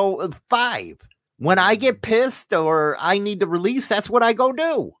Theft Auto 5. When I get pissed or I need to release, that's what I go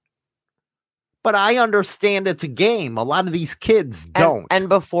do. But I understand it's a game. A lot of these kids don't. And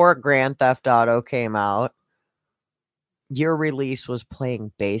before Grand Theft Auto came out, your release was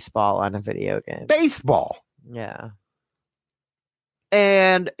playing baseball on a video game. Baseball. Yeah.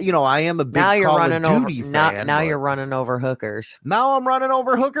 And, you know, I am a big Call of Duty fan. Now you're running over hookers. Now I'm running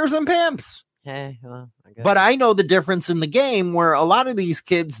over hookers and pimps. Hey, well, but I know the difference in the game where a lot of these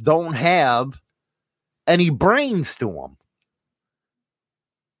kids don't have any brains to them.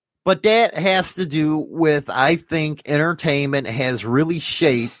 But that has to do with, I think, entertainment has really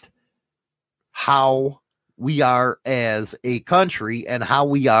shaped how we are as a country and how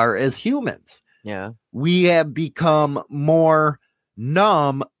we are as humans. Yeah. We have become more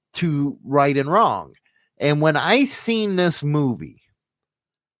numb to right and wrong. And when I seen this movie,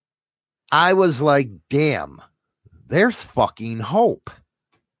 I was like, damn, there's fucking hope.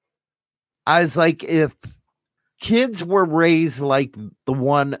 I was like, if kids were raised like the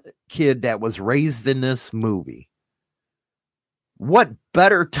one kid that was raised in this movie, what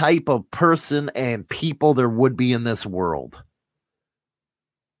better type of person and people there would be in this world?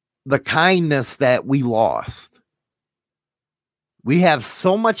 The kindness that we lost. We have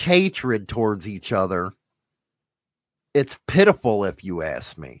so much hatred towards each other. It's pitiful, if you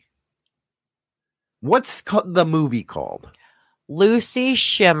ask me. What's the movie called? Lucy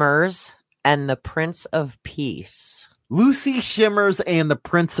Shimmers and the Prince of Peace. Lucy Shimmers and the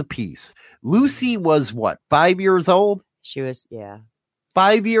Prince of Peace. Lucy was what, 5 years old? She was, yeah.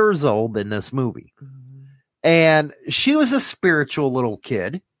 5 years old in this movie. Mm-hmm. And she was a spiritual little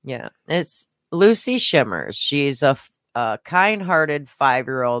kid. Yeah. It's Lucy Shimmers. She's a kind-hearted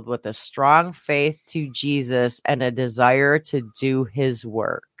 5-year-old with a strong faith to Jesus and a desire to do his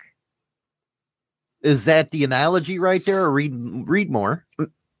work. Is that the analogy right there? Or read more.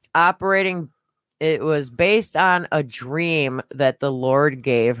 It was based on a dream that the Lord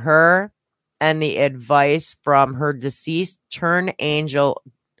gave her and the advice from her deceased turn angel,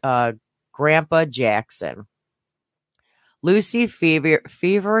 Grandpa Jackson. Lucy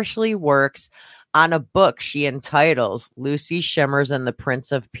feverishly works on a book she entitles Lucy Shimmers and the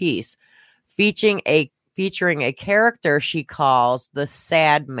Prince of Peace, featuring a character she calls the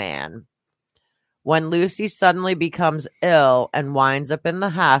Sad Man. When Lucy suddenly becomes ill and winds up in the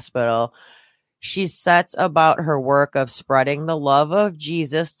hospital, she sets about her work of spreading the love of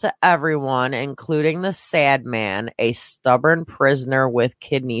Jesus to everyone, including the Sad Man, a stubborn prisoner with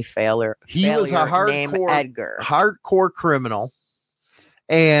kidney failure. He was a hardcore criminal.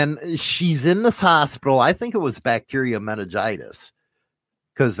 And she's in this hospital. I think it was bacteria meningitis,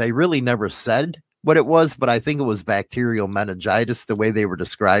 because they really never said what it was, but I think it was bacterial meningitis, the way they were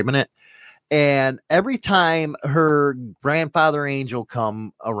describing it. And every time her grandfather angel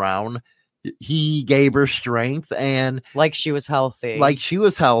come around, he gave her strength and like she was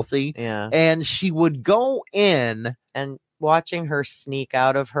healthy. Yeah. And she would go in, and watching her sneak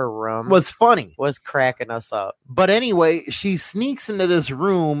out of her room was funny. Was cracking us up. But anyway, she sneaks into this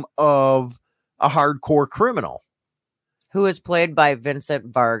room of a hardcore criminal who is played by Vincent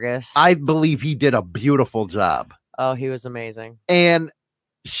Vargas. I believe he did a beautiful job. Oh, he was amazing. And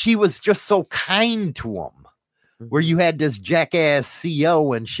she was just so kind to him, where you had this jackass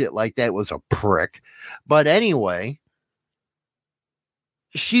CO and shit like that was a prick. But anyway,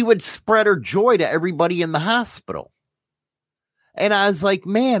 she would spread her joy to everybody in the hospital. And I was like,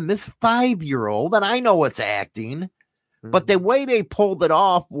 man, this 5-year-old, and I know it's acting, but the way they pulled it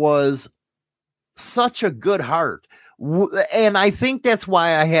off was such a good heart. And I think that's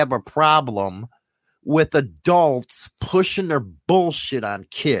why I have a problem with adults pushing their bullshit on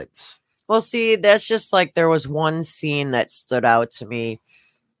kids. Well, see, that's just like there was one scene that stood out to me.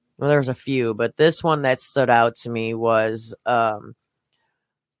 Well, there's a few, but this one that stood out to me was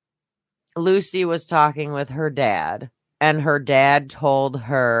Lucy was talking with her dad, and her dad told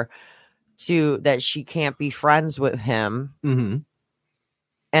her that she can't be friends with him. Mm-hmm.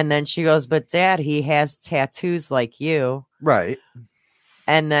 And then she goes, but Dad, he has tattoos like you. Right.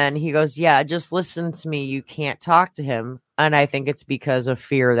 And then he goes, yeah, just listen to me. You can't talk to him. And I think it's because of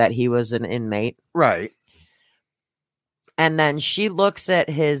fear that he was an inmate. Right. And then she looks at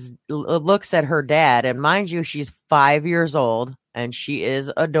her dad, and mind you, she's 5 years old and she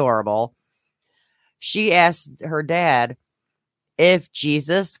is adorable. She asked her dad, if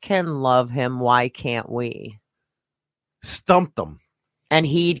Jesus can love him, why can't we? Stumped them. And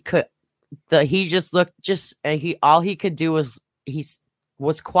he just looked, all he could do was he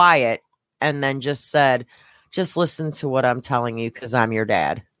was quiet and then just said, just listen to what I'm telling you because I'm your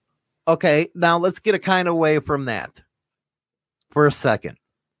dad. Okay, now let's get a kind of away from that for a second.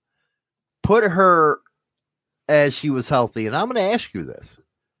 Put her as she was healthy, and I'm going to ask you this.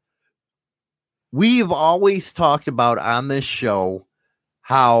 We've always talked about on this show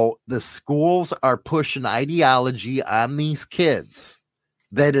how the schools are pushing ideology on these kids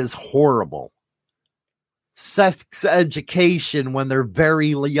that is horrible. Sex education when they're very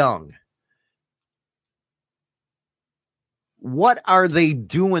young. What are they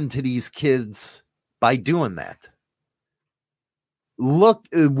doing to these kids by doing that? Look,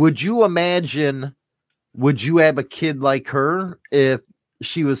 would you imagine, would you have a kid like her if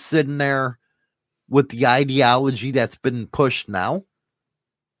she was sitting there with the ideology that's been pushed now?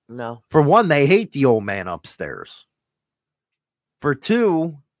 No. For one, they hate the old man upstairs. For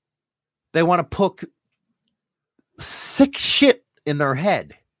two, they want to put sick shit in their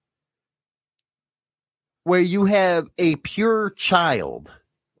head. Where you have a pure child,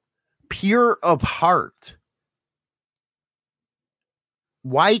 pure of heart.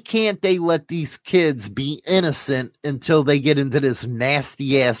 Why can't they let these kids be innocent until they get into this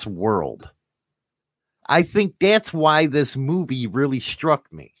nasty ass world? I think that's why this movie really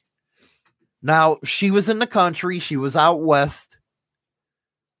struck me. Now, she was in the country, she was out west,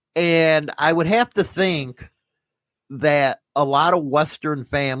 and I would have to think that a lot of Western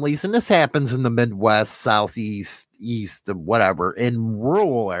families, and this happens in the Midwest, Southeast, East, whatever, in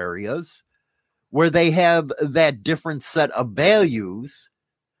rural areas where they have that different set of values,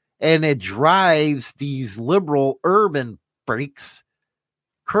 and it drives these liberal urban freaks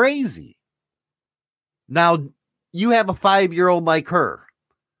crazy. Now, you have a 5-year-old like her.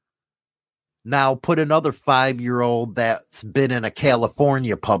 Now, put another 5-year-old that's been in a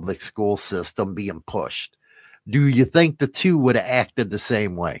California public school system being pushed. Do you think the two would have acted the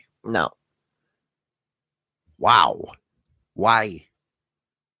same way? No. Wow. Why?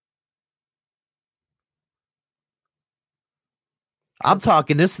 I'm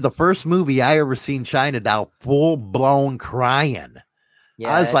talking, this is the first movie I ever seen China Doll full blown crying.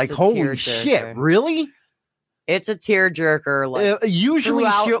 Yeah, I was like, holy shit, really? It's a tearjerker. Like usually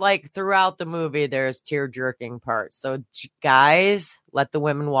throughout the movie, there's tear jerking parts. So guys, let the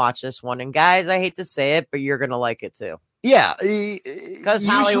women watch this one. And guys, I hate to say it, but you're gonna like it too. Yeah, because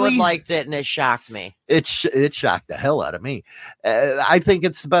Hollywood liked it, and it shocked me. It shocked the hell out of me. I think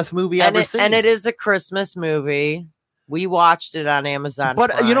it's the best movie I've ever seen, and it is a Christmas movie. We watched it on Amazon.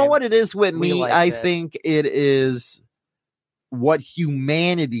 But Prime. You know what it is with me? I think it is what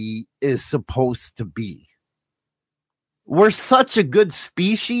humanity is supposed to be. We're such a good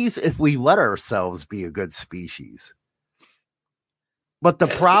species if we let ourselves be a good species. But the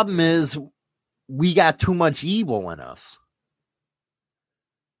problem is we got too much evil in us.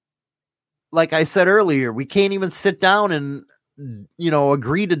 Like I said earlier, we can't even sit down and,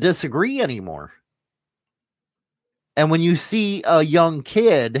 agree to disagree anymore. And when you see a young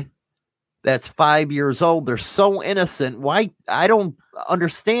kid that's 5 years old, they're so innocent. Why? I don't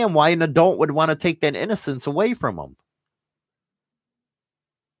understand why an adult would want to take that innocence away from them.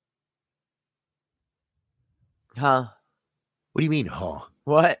 Huh? What do you mean, huh?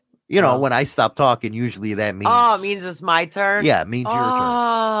 What? When I stop talking, usually that means... Oh, it means it's my turn? Yeah, it means your turn.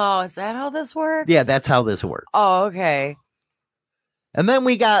 Oh, is that how this works? Yeah, that's how this works. Oh, okay. And then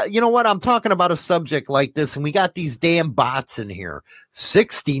we got, I'm talking about a subject like this, and we got these damn bots in here.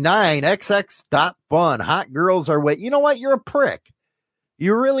 69xx.fun. Hot girls are wet. You know what? You're a prick.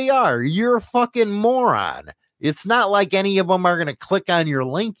 You really are. You're a fucking moron. It's not like any of them are going to click on your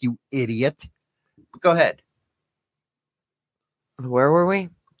link, you idiot. Go ahead. Where were we?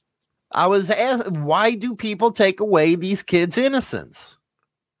 I was asked, why do people take away these kids' innocence?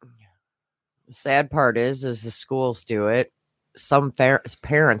 The sad part is the schools do it. Some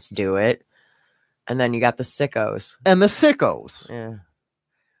parents do it. And then you got the sickos. And the sickos.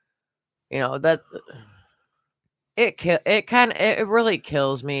 Yeah. That it really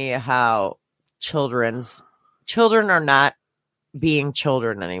kills me how children children are not being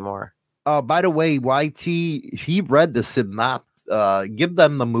children anymore. By the way, YT, he read the synopsis. Give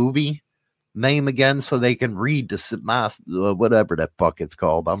them the movie name again so they can read the synopsis, whatever that fuck it's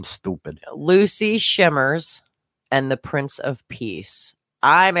called. I'm stupid. Lucy Shimmers and the Prince of Peace.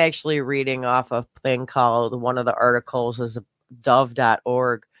 I'm actually reading off a thing called, one of the articles is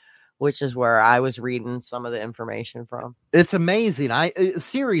dove.org, which is where I was reading some of the information from. It's amazing.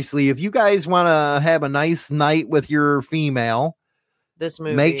 Seriously, if you guys want to have a nice night with your female, This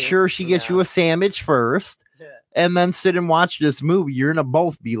movie, make sure she gets you a sandwich first. And then sit and watch this movie. You're gonna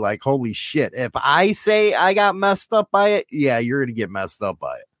both be like, holy shit. If I say I got messed up by it, yeah, you're gonna get messed up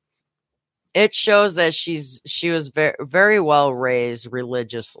by it. It shows that she was very, very well raised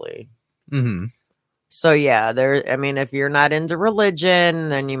religiously. Mm-hmm. So yeah, if you're not into religion,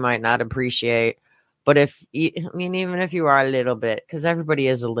 then you might not appreciate. But even if you are a little bit, because everybody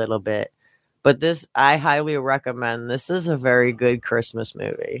is a little bit. But this, I highly recommend. This is a very good Christmas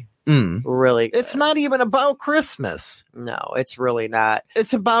movie. Really good. It's not even about Christmas. No, it's really not.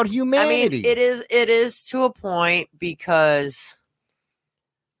 It's about humanity. It is to a point, because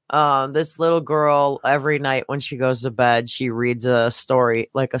this little girl, every night when she goes to bed, she reads a story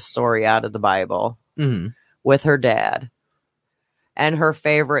out of the Bible with her dad. And her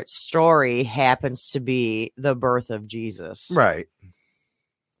favorite story happens to be the birth of Jesus. Right.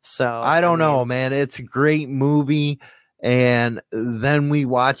 So I don't know, man. It's a great movie. And then we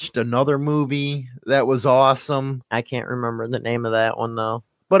watched another movie that was awesome. I can't remember the name of that one, though.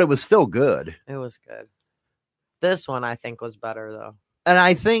 But it was still good. It was good. This one, I think, was better, though. And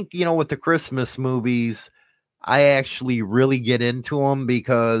I think, with the Christmas movies, I actually really get into them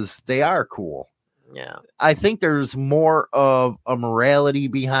because they are cool. Yeah. I think there's more of a morality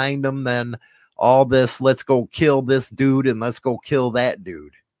behind them than all this, let's go kill this dude and let's go kill that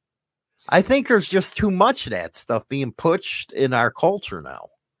dude. I think there's just too much of that stuff being pushed in our culture now.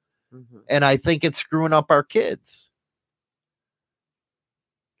 And I think it's screwing up our kids.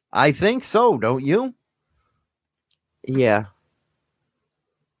 I think so, don't you? Yeah.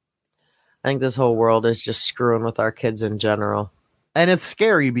 I think this whole world is just screwing with our kids in general. And it's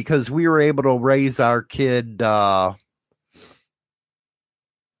scary because we were able to raise our kid a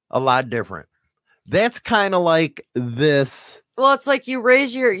lot different. That's kind of like this. Well, it's like you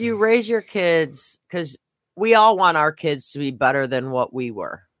raise your kids, because we all want our kids to be better than what we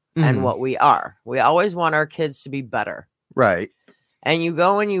were and what we are. We always want our kids to be better. Right. And you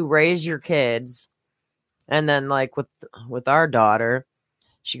go and you raise your kids. And then like with our daughter,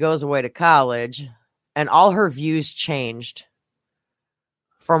 she goes away to college and all her views changed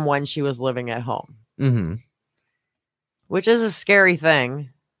from when she was living at home, which is a scary thing,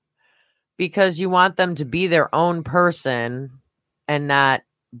 because you want them to be their own person and not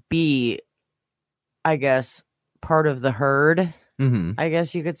be, I guess, part of the herd, I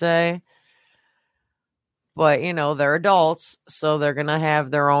guess you could say. But, they're adults, so they're going to have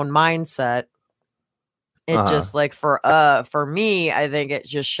their own mindset. It just like for me, I think it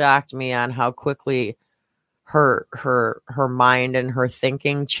just shocked me on how quickly her mind and her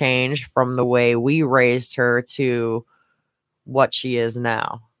thinking changed from the way we raised her to what she is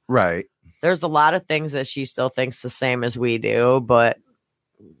now. Right. There's a lot of things that she still thinks the same as we do, but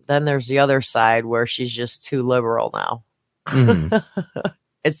then there's the other side where she's just too liberal now.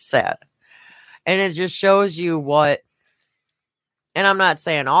 It's sad. And it just shows you and I'm not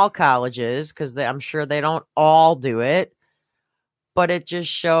saying all colleges, because I'm sure they don't all do it, but it just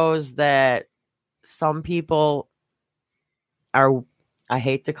shows that some people are, I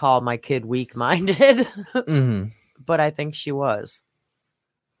hate to call my kid weak-minded, but I think she was.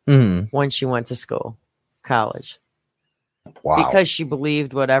 When she went to college. Wow. Because she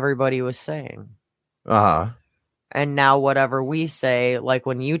believed what everybody was saying. And now whatever we say, like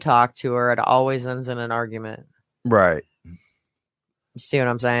when you talk to her, it always ends in an argument. Right. You see what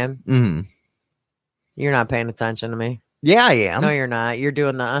I'm saying? You're not paying attention to me. Yeah, I am. No, you're not. You're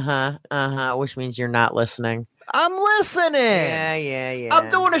doing the which means you're not listening. I'm listening. Yeah. I'm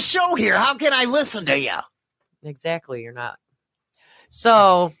doing a show here. How can I listen to you? Exactly. You're not.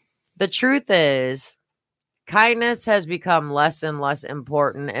 So the truth is, kindness has become less and less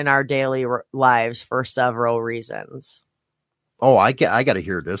important in our daily lives for several reasons. Oh, I got to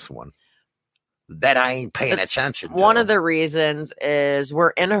hear this one. That I ain't paying attention to. One of the reasons is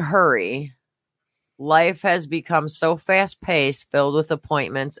we're in a hurry. Life has become so fast-paced, filled with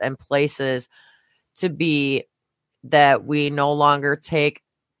appointments and places to be, that we no longer take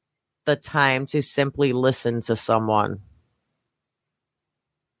the time to simply listen to someone.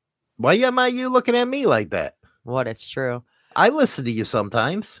 Why am you looking at me like that? What? It's true. I listen to you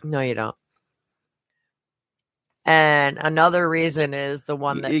sometimes. No, you don't. And another reason is the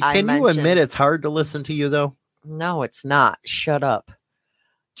one that I Can you mentioned. admit it's hard to listen to you, though? No, it's not. Shut up.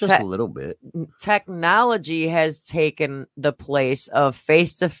 Just a little bit. Technology has taken the place of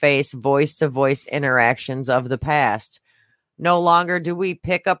face-to-face, voice-to-voice interactions of the past. No longer do we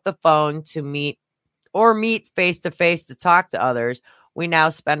pick up the phone to meet face-to-face to talk to others. We now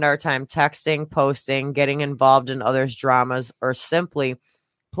spend our time texting, posting, getting involved in others' dramas, or simply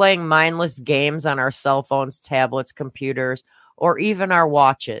playing mindless games on our cell phones, tablets, computers, or even our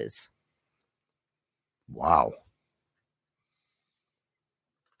watches. Wow.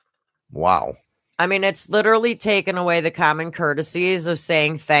 Wow. I mean, it's literally taken away the common courtesies of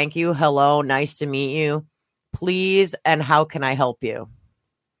saying thank you, hello, nice to meet you, please, and how can I help you?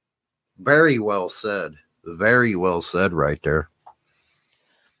 Very well said. Very well said right there.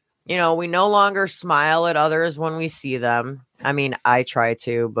 You know, we no longer smile at others when we see them. I mean, I try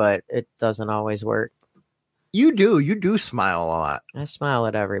to, but it doesn't always work. You do smile a lot. I smile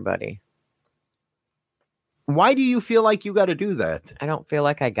at everybody. Why do you feel like you got to do that? I don't feel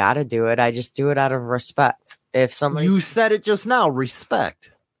like I got to do it. I just do it out of respect. If somebody, you said it just now,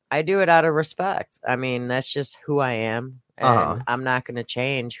 respect. I do it out of respect. I mean, that's just who I am. And I'm not going to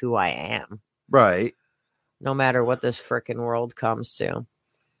change who I am. Right. No matter what this freaking world comes to.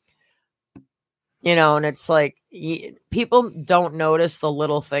 You know, and it's like people don't notice the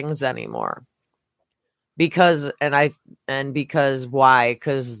little things anymore. Because why?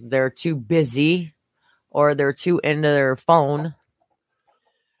 Because they're too busy or they're too into their phone.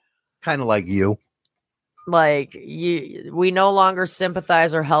 Kind of like you. Like we no longer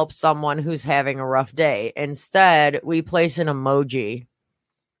sympathize or help someone who's having a rough day. Instead, we place an emoji.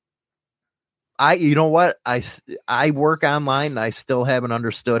 You know what? I work online and I still haven't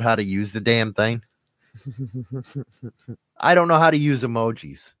understood how to use the damn thing. I don't know how to use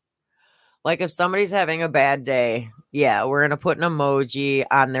emojis. Like if somebody's having a bad day, yeah, we're going to put an emoji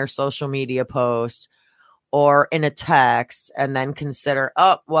on their social media post or in a text and then consider,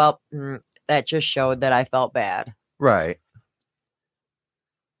 oh, well, that just showed that I felt bad. Right.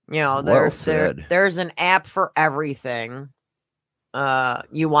 You know, there's an app for everything.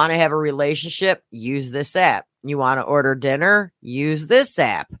 You want to have a relationship? Use this app. You want to order dinner? Use this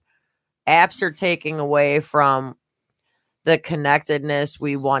app. Apps are taking away from the connectedness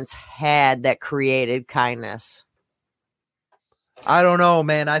we once had that created kindness. I don't know,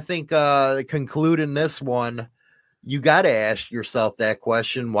 man. I think concluding this one, you got to ask yourself that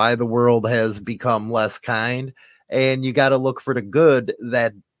question, why the world has become less kind. And you got to look for the good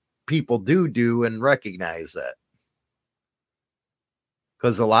that people do and recognize that.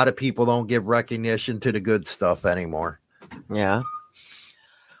 Because a lot of people don't give recognition to the good stuff anymore. Yeah.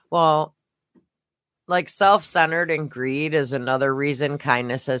 Well, like self-centered and greed is another reason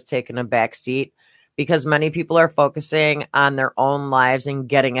kindness has taken a back seat, because many people are focusing on their own lives and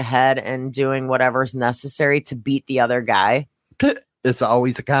getting ahead and doing whatever's necessary to beat the other guy. It's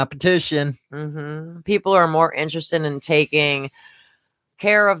always a competition. Mm-hmm. People are more interested in taking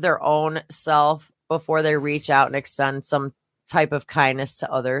care of their own self before they reach out and extend some type of kindness to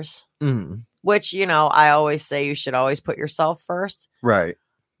others. Which, you know, I always say you should always put yourself first. Right.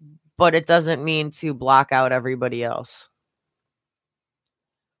 But it doesn't mean to block out everybody else.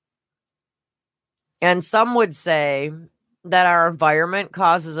 And some would say that our environment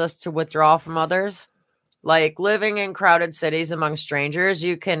causes us to withdraw from others. Like living in crowded cities among strangers,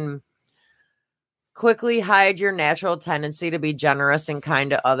 you can quickly hide your natural tendency to be generous and kind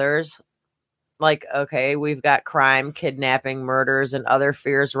to others. Like, okay, we've got crime, kidnapping, murders, and other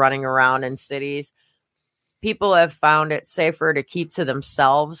fears running around in cities. People have found it safer to keep to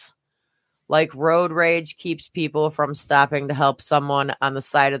themselves. Like road rage keeps people from stopping to help someone on the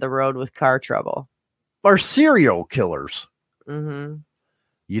side of the road with car trouble. Or serial killers. Mm-hmm.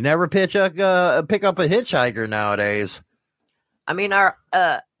 You never pick up a hitchhiker nowadays. I mean, our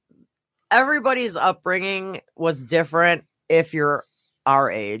everybody's upbringing was different if you're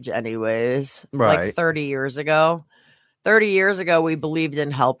our age anyways. Right. Like 30 years ago. 30 years ago, we believed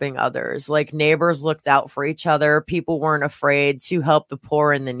in helping others. Like neighbors looked out for each other. People weren't afraid to help the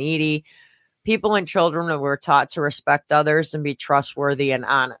poor and the needy. People and children were taught to respect others and be trustworthy and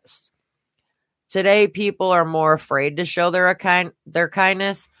honest. Today, people are more afraid to show their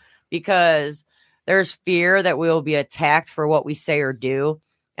kindness because there's fear that we will be attacked for what we say or do,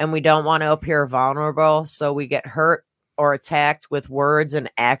 and we don't want to appear vulnerable, so we get hurt or attacked with words and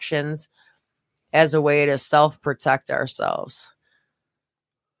actions as a way to self-protect ourselves.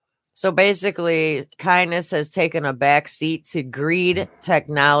 So basically, kindness has taken a back seat to greed,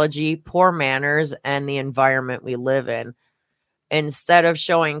 technology, poor manners, and the environment we live in. Instead of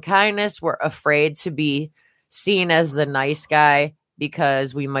showing kindness, we're afraid to be seen as the nice guy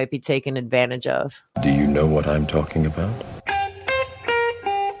because we might be taken advantage of. Do you know what I'm talking about?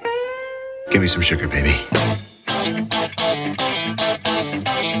 Give me some sugar, baby.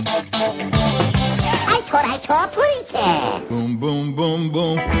 I saw a pretty cat. Boom, boom, boom,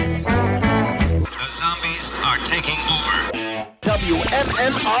 boom. The zombies are taking over.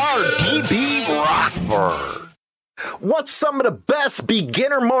 WMMR DB Rockford. What's some of the best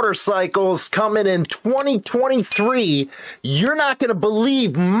beginner motorcycles coming in 2023? You're not going to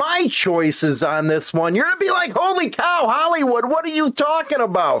believe my choices on this one. You're going to be like, holy cow, Hollywood, what are you talking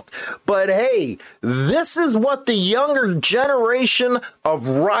about? But hey, this is what the younger generation of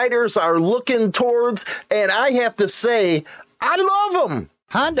riders are looking towards, and I have to say, I love them.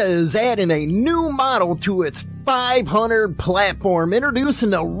 Honda is adding a new model to its 500 platform,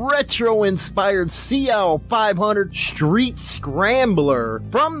 introducing a retro-inspired CL500 Street Scrambler.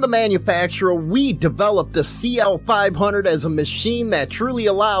 From the manufacturer, we developed the CL500 as a machine that truly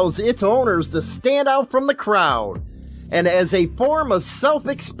allows its owners to stand out from the crowd. And as a form of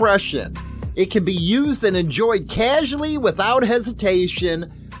self-expression, it can be used and enjoyed casually without hesitation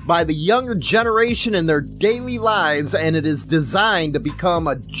by the younger generation in their daily lives, and it is designed to become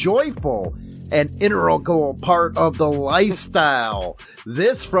a joyful and integral part of the lifestyle.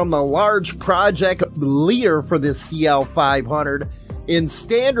 This from the large project leader for the CL500. In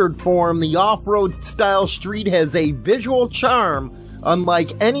standard form, the off-road style Street has a visual charm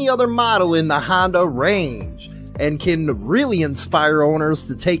unlike any other model in the Honda range, and can really inspire owners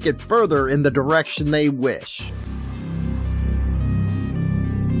to take it further in the direction they wish.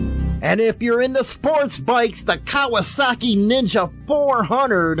 And if you're into sports bikes, the Kawasaki Ninja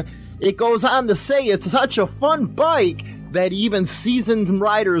 400, it goes on to say it's such a fun bike that even seasoned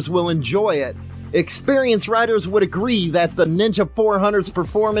riders will enjoy it. Experienced riders would agree that the Ninja 400's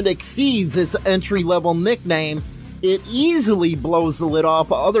performance exceeds its entry-level nickname. It easily blows the lid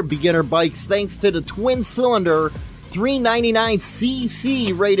off other beginner bikes thanks to the twin-cylinder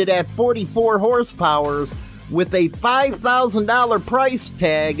 399cc rated at 44 horsepower. With a $5,000 price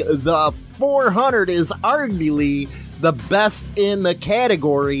tag, the 400 is arguably the best in the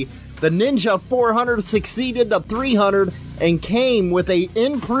category. The Ninja 400 succeeded the 300 and came with a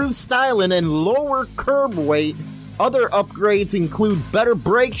improved styling and lower curb weight. Other upgrades include better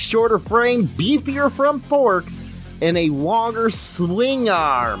brakes, shorter frame, beefier front forks, and a longer swing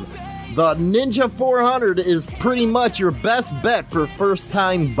arm. The Ninja 400 is pretty much your best bet for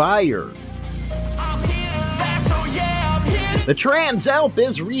first-time buyers. The Transalp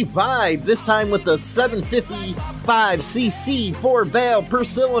is revived, this time with a 755cc 4-valve per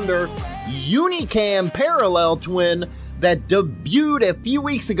cylinder Unicam parallel twin that debuted a few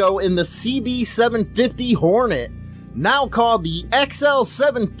weeks ago in the CB750 Hornet. Now called the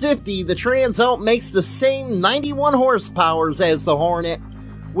XL750, the Transalp makes the same 91 horsepower as the Hornet,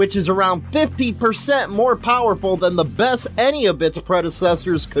 which is around 50% more powerful than the best any of its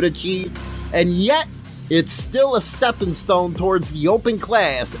predecessors could achieve, and yet it's still a stepping stone towards the open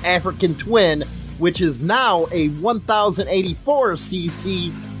class African Twin, which is now a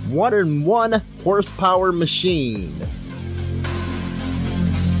 1084cc 101 horsepower machine.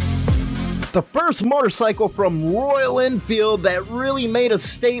 The first motorcycle from Royal Enfield that really made a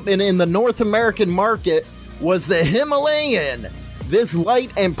statement in the North American market was the Himalayan. This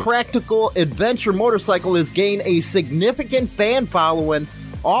light and practical adventure motorcycle has gained a significant fan following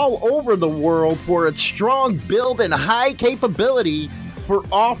all over the world for its strong build and high capability for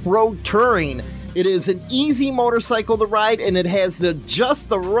off-road touring. It is an easy motorcycle to ride, and it has just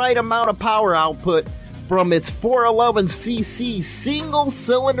the right amount of power output from its 411cc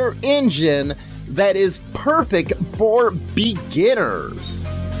single-cylinder engine that is perfect for beginners.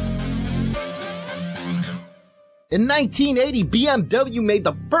 In 1980, BMW made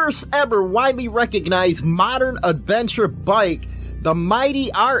the first ever widely recognized modern adventure bike, the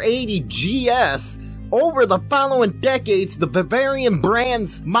mighty R80 GS. Over the following decades, the Bavarian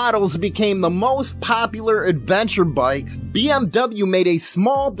brand's models became the most popular adventure bikes. BMW made a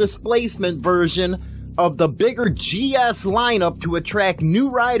small displacement version of the bigger GS lineup to attract new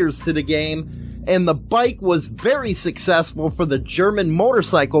riders to the game, and the bike was very successful for the German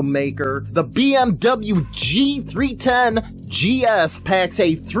motorcycle maker. The BMW G310 GS packs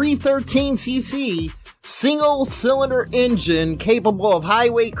a 313cc single-cylinder engine capable of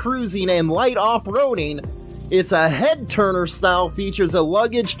highway cruising and light off-roading. It's a head-turner style, features a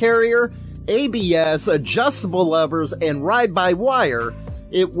luggage carrier, ABS, adjustable levers, and ride-by-wire.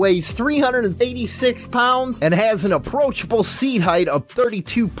 It weighs 386 pounds and has an approachable seat height of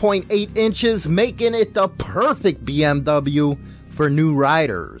 32.8 inches, making it the perfect BMW for new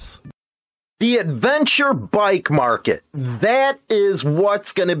riders. The adventure bike market, that is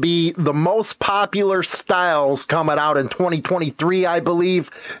what's going to be the most popular styles coming out in 2023, I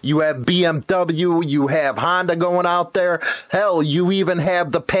believe. You have BMW, you have Honda going out there. Hell, you even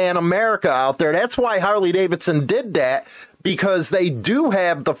have the Pan America out there. That's why Harley Davidson did that, because they do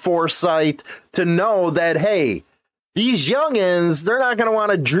have the foresight to know that, hey, these youngins, they're not going to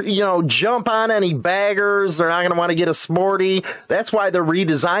want to, jump on any baggers. They're not going to want to get a Sporty. That's why they're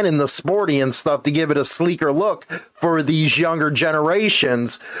redesigning the Sporty and stuff to give it a sleeker look for these younger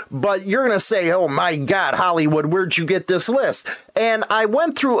generations. But you're going to say, oh my God, Hollywood, where'd you get this list? And I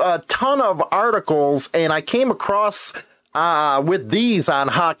went through a ton of articles and I came across with these on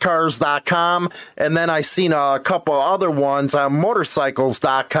hotcars.com, and then I seen a couple other ones on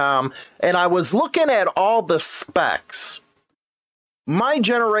motorcycles.com, and I was looking at all the specs. My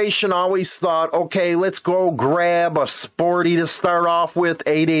generation always thought, okay, let's go grab a Sporty to start off with,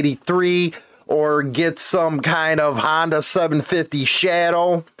 883, or get some kind of Honda 750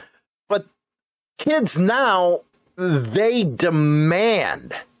 Shadow. But kids now, they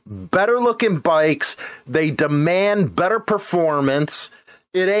demand better looking bikes. They demand better performance.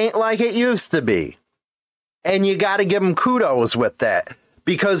 It ain't like it used to be. And you got to give them kudos with that,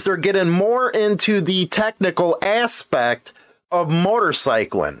 because they're getting more into the technical aspect of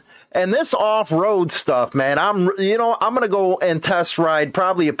motorcycling. And this off-road stuff, man, I'm going to go and test ride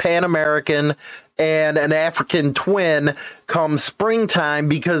probably a Pan American and an African Twin come springtime,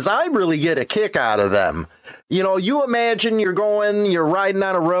 because I really get a kick out of them. You imagine you're riding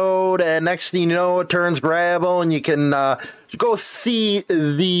on a road, and next thing you know, it turns gravel, and you can go see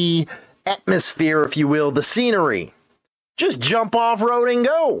the atmosphere, if you will, the scenery. Just jump off-road and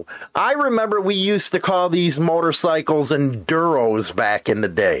go. I remember we used to call these motorcycles enduros back in the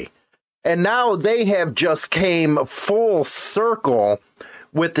day. And now they have just came full circle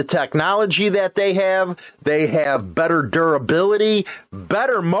with the technology that they have. They have better durability,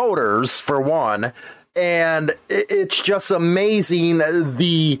 better motors for one, and it's just amazing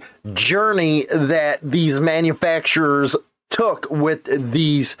the journey that these manufacturers took with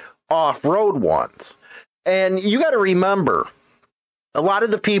these off-road ones. And you got to remember, a lot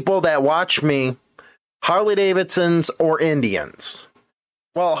of the people that watch me, Harley Davidsons or Indians.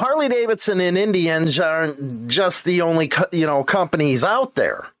 Well, Harley Davidson and Indians aren't just the only, companies out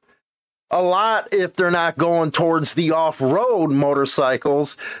there. A lot, if they're not going towards the off-road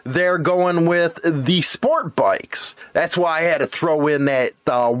motorcycles, they're going with the sport bikes. That's why I had to throw in that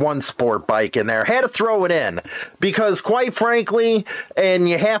one sport bike in there. Had to throw it in because, quite frankly, and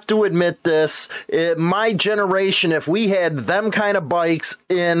you have to admit this, my generation, if we had them kind of bikes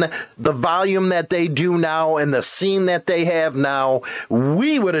in the volume that they do now and the scene that they have now,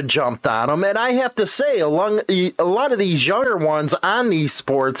 we would have jumped on them. And I have to say, a lot of these younger ones on these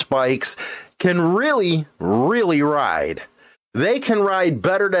sports bikes can really, really ride. They can ride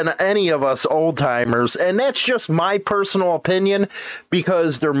better than any of us old timers, and that's just my personal opinion,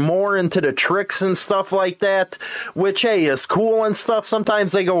 because they're more into the tricks and stuff like that, which, hey, is cool and stuff.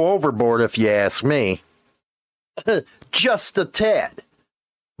 Sometimes they go overboard, if you ask me. Just a tad.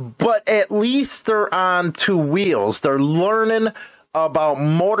 But at least they're on two wheels. They're learning about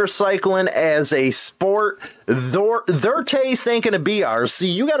motorcycling as a sport. Their taste ain't going to be ours.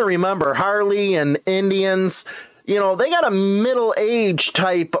 See, you got to remember, Harley and Indians, they got a middle-aged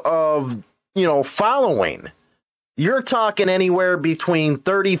type of, following. You're talking anywhere between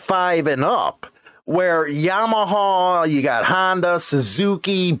 35 and up, where Yamaha, you got Honda,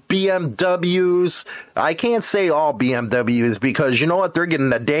 Suzuki, BMWs. I can't say all BMWs because you know what? They're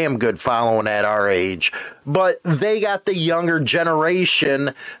getting a damn good following at our age. But they got the younger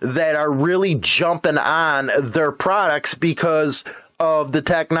generation that are really jumping on their products because of the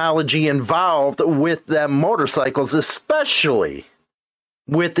technology involved with them motorcycles, especially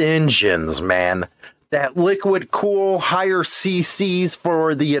with engines, man. That liquid cool, higher CCs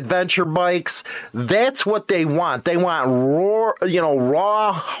for the adventure bikes, that's what they want. They want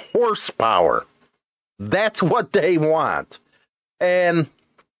raw horsepower. That's what they want. And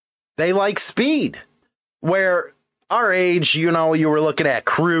they like speed. Where our age, you were looking at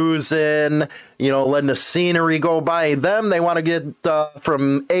cruising, letting the scenery go by. Them, they want to get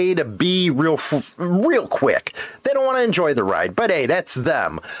from A to B real quick. They don't want to enjoy the ride, but hey, that's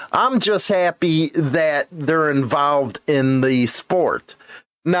them. I'm just happy that they're involved in the sport.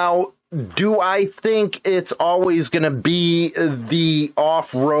 Now, do I think it's always going to be the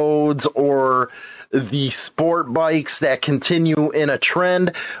off-roads or the sport bikes that continue in a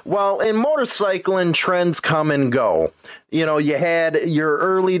trend? Well, in motorcycling, trends come and go. You had your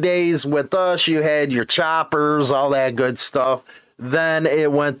early days with us, you had your choppers, all that good stuff. then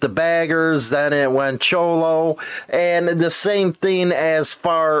it went the Baggers, then it went Cholo, and the same thing as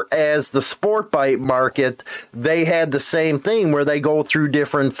far as the sport bike market. They had the same thing where they go through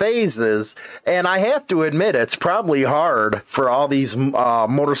different phases, and I have to admit it's probably hard for all these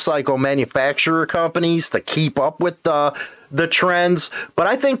motorcycle manufacturer companies to keep up with the trends, but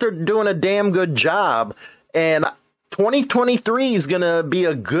I think they're doing a damn good job, and 2023 is going to be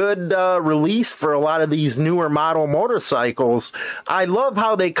a good release for a lot of these newer model motorcycles. I love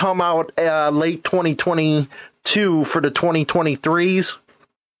how they come out late 2022 for the 2023s.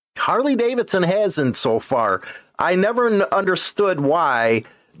 Harley Davidson hasn't so far. I never understood why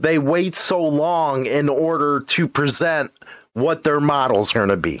they wait so long in order to present what their models are going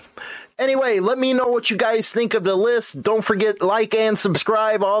to be. Anyway, let me know what you guys think of the list. Don't forget, like and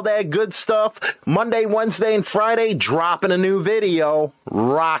subscribe, all that good stuff. Monday, Wednesday, and Friday, dropping a new video.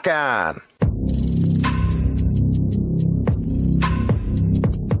 Rock on.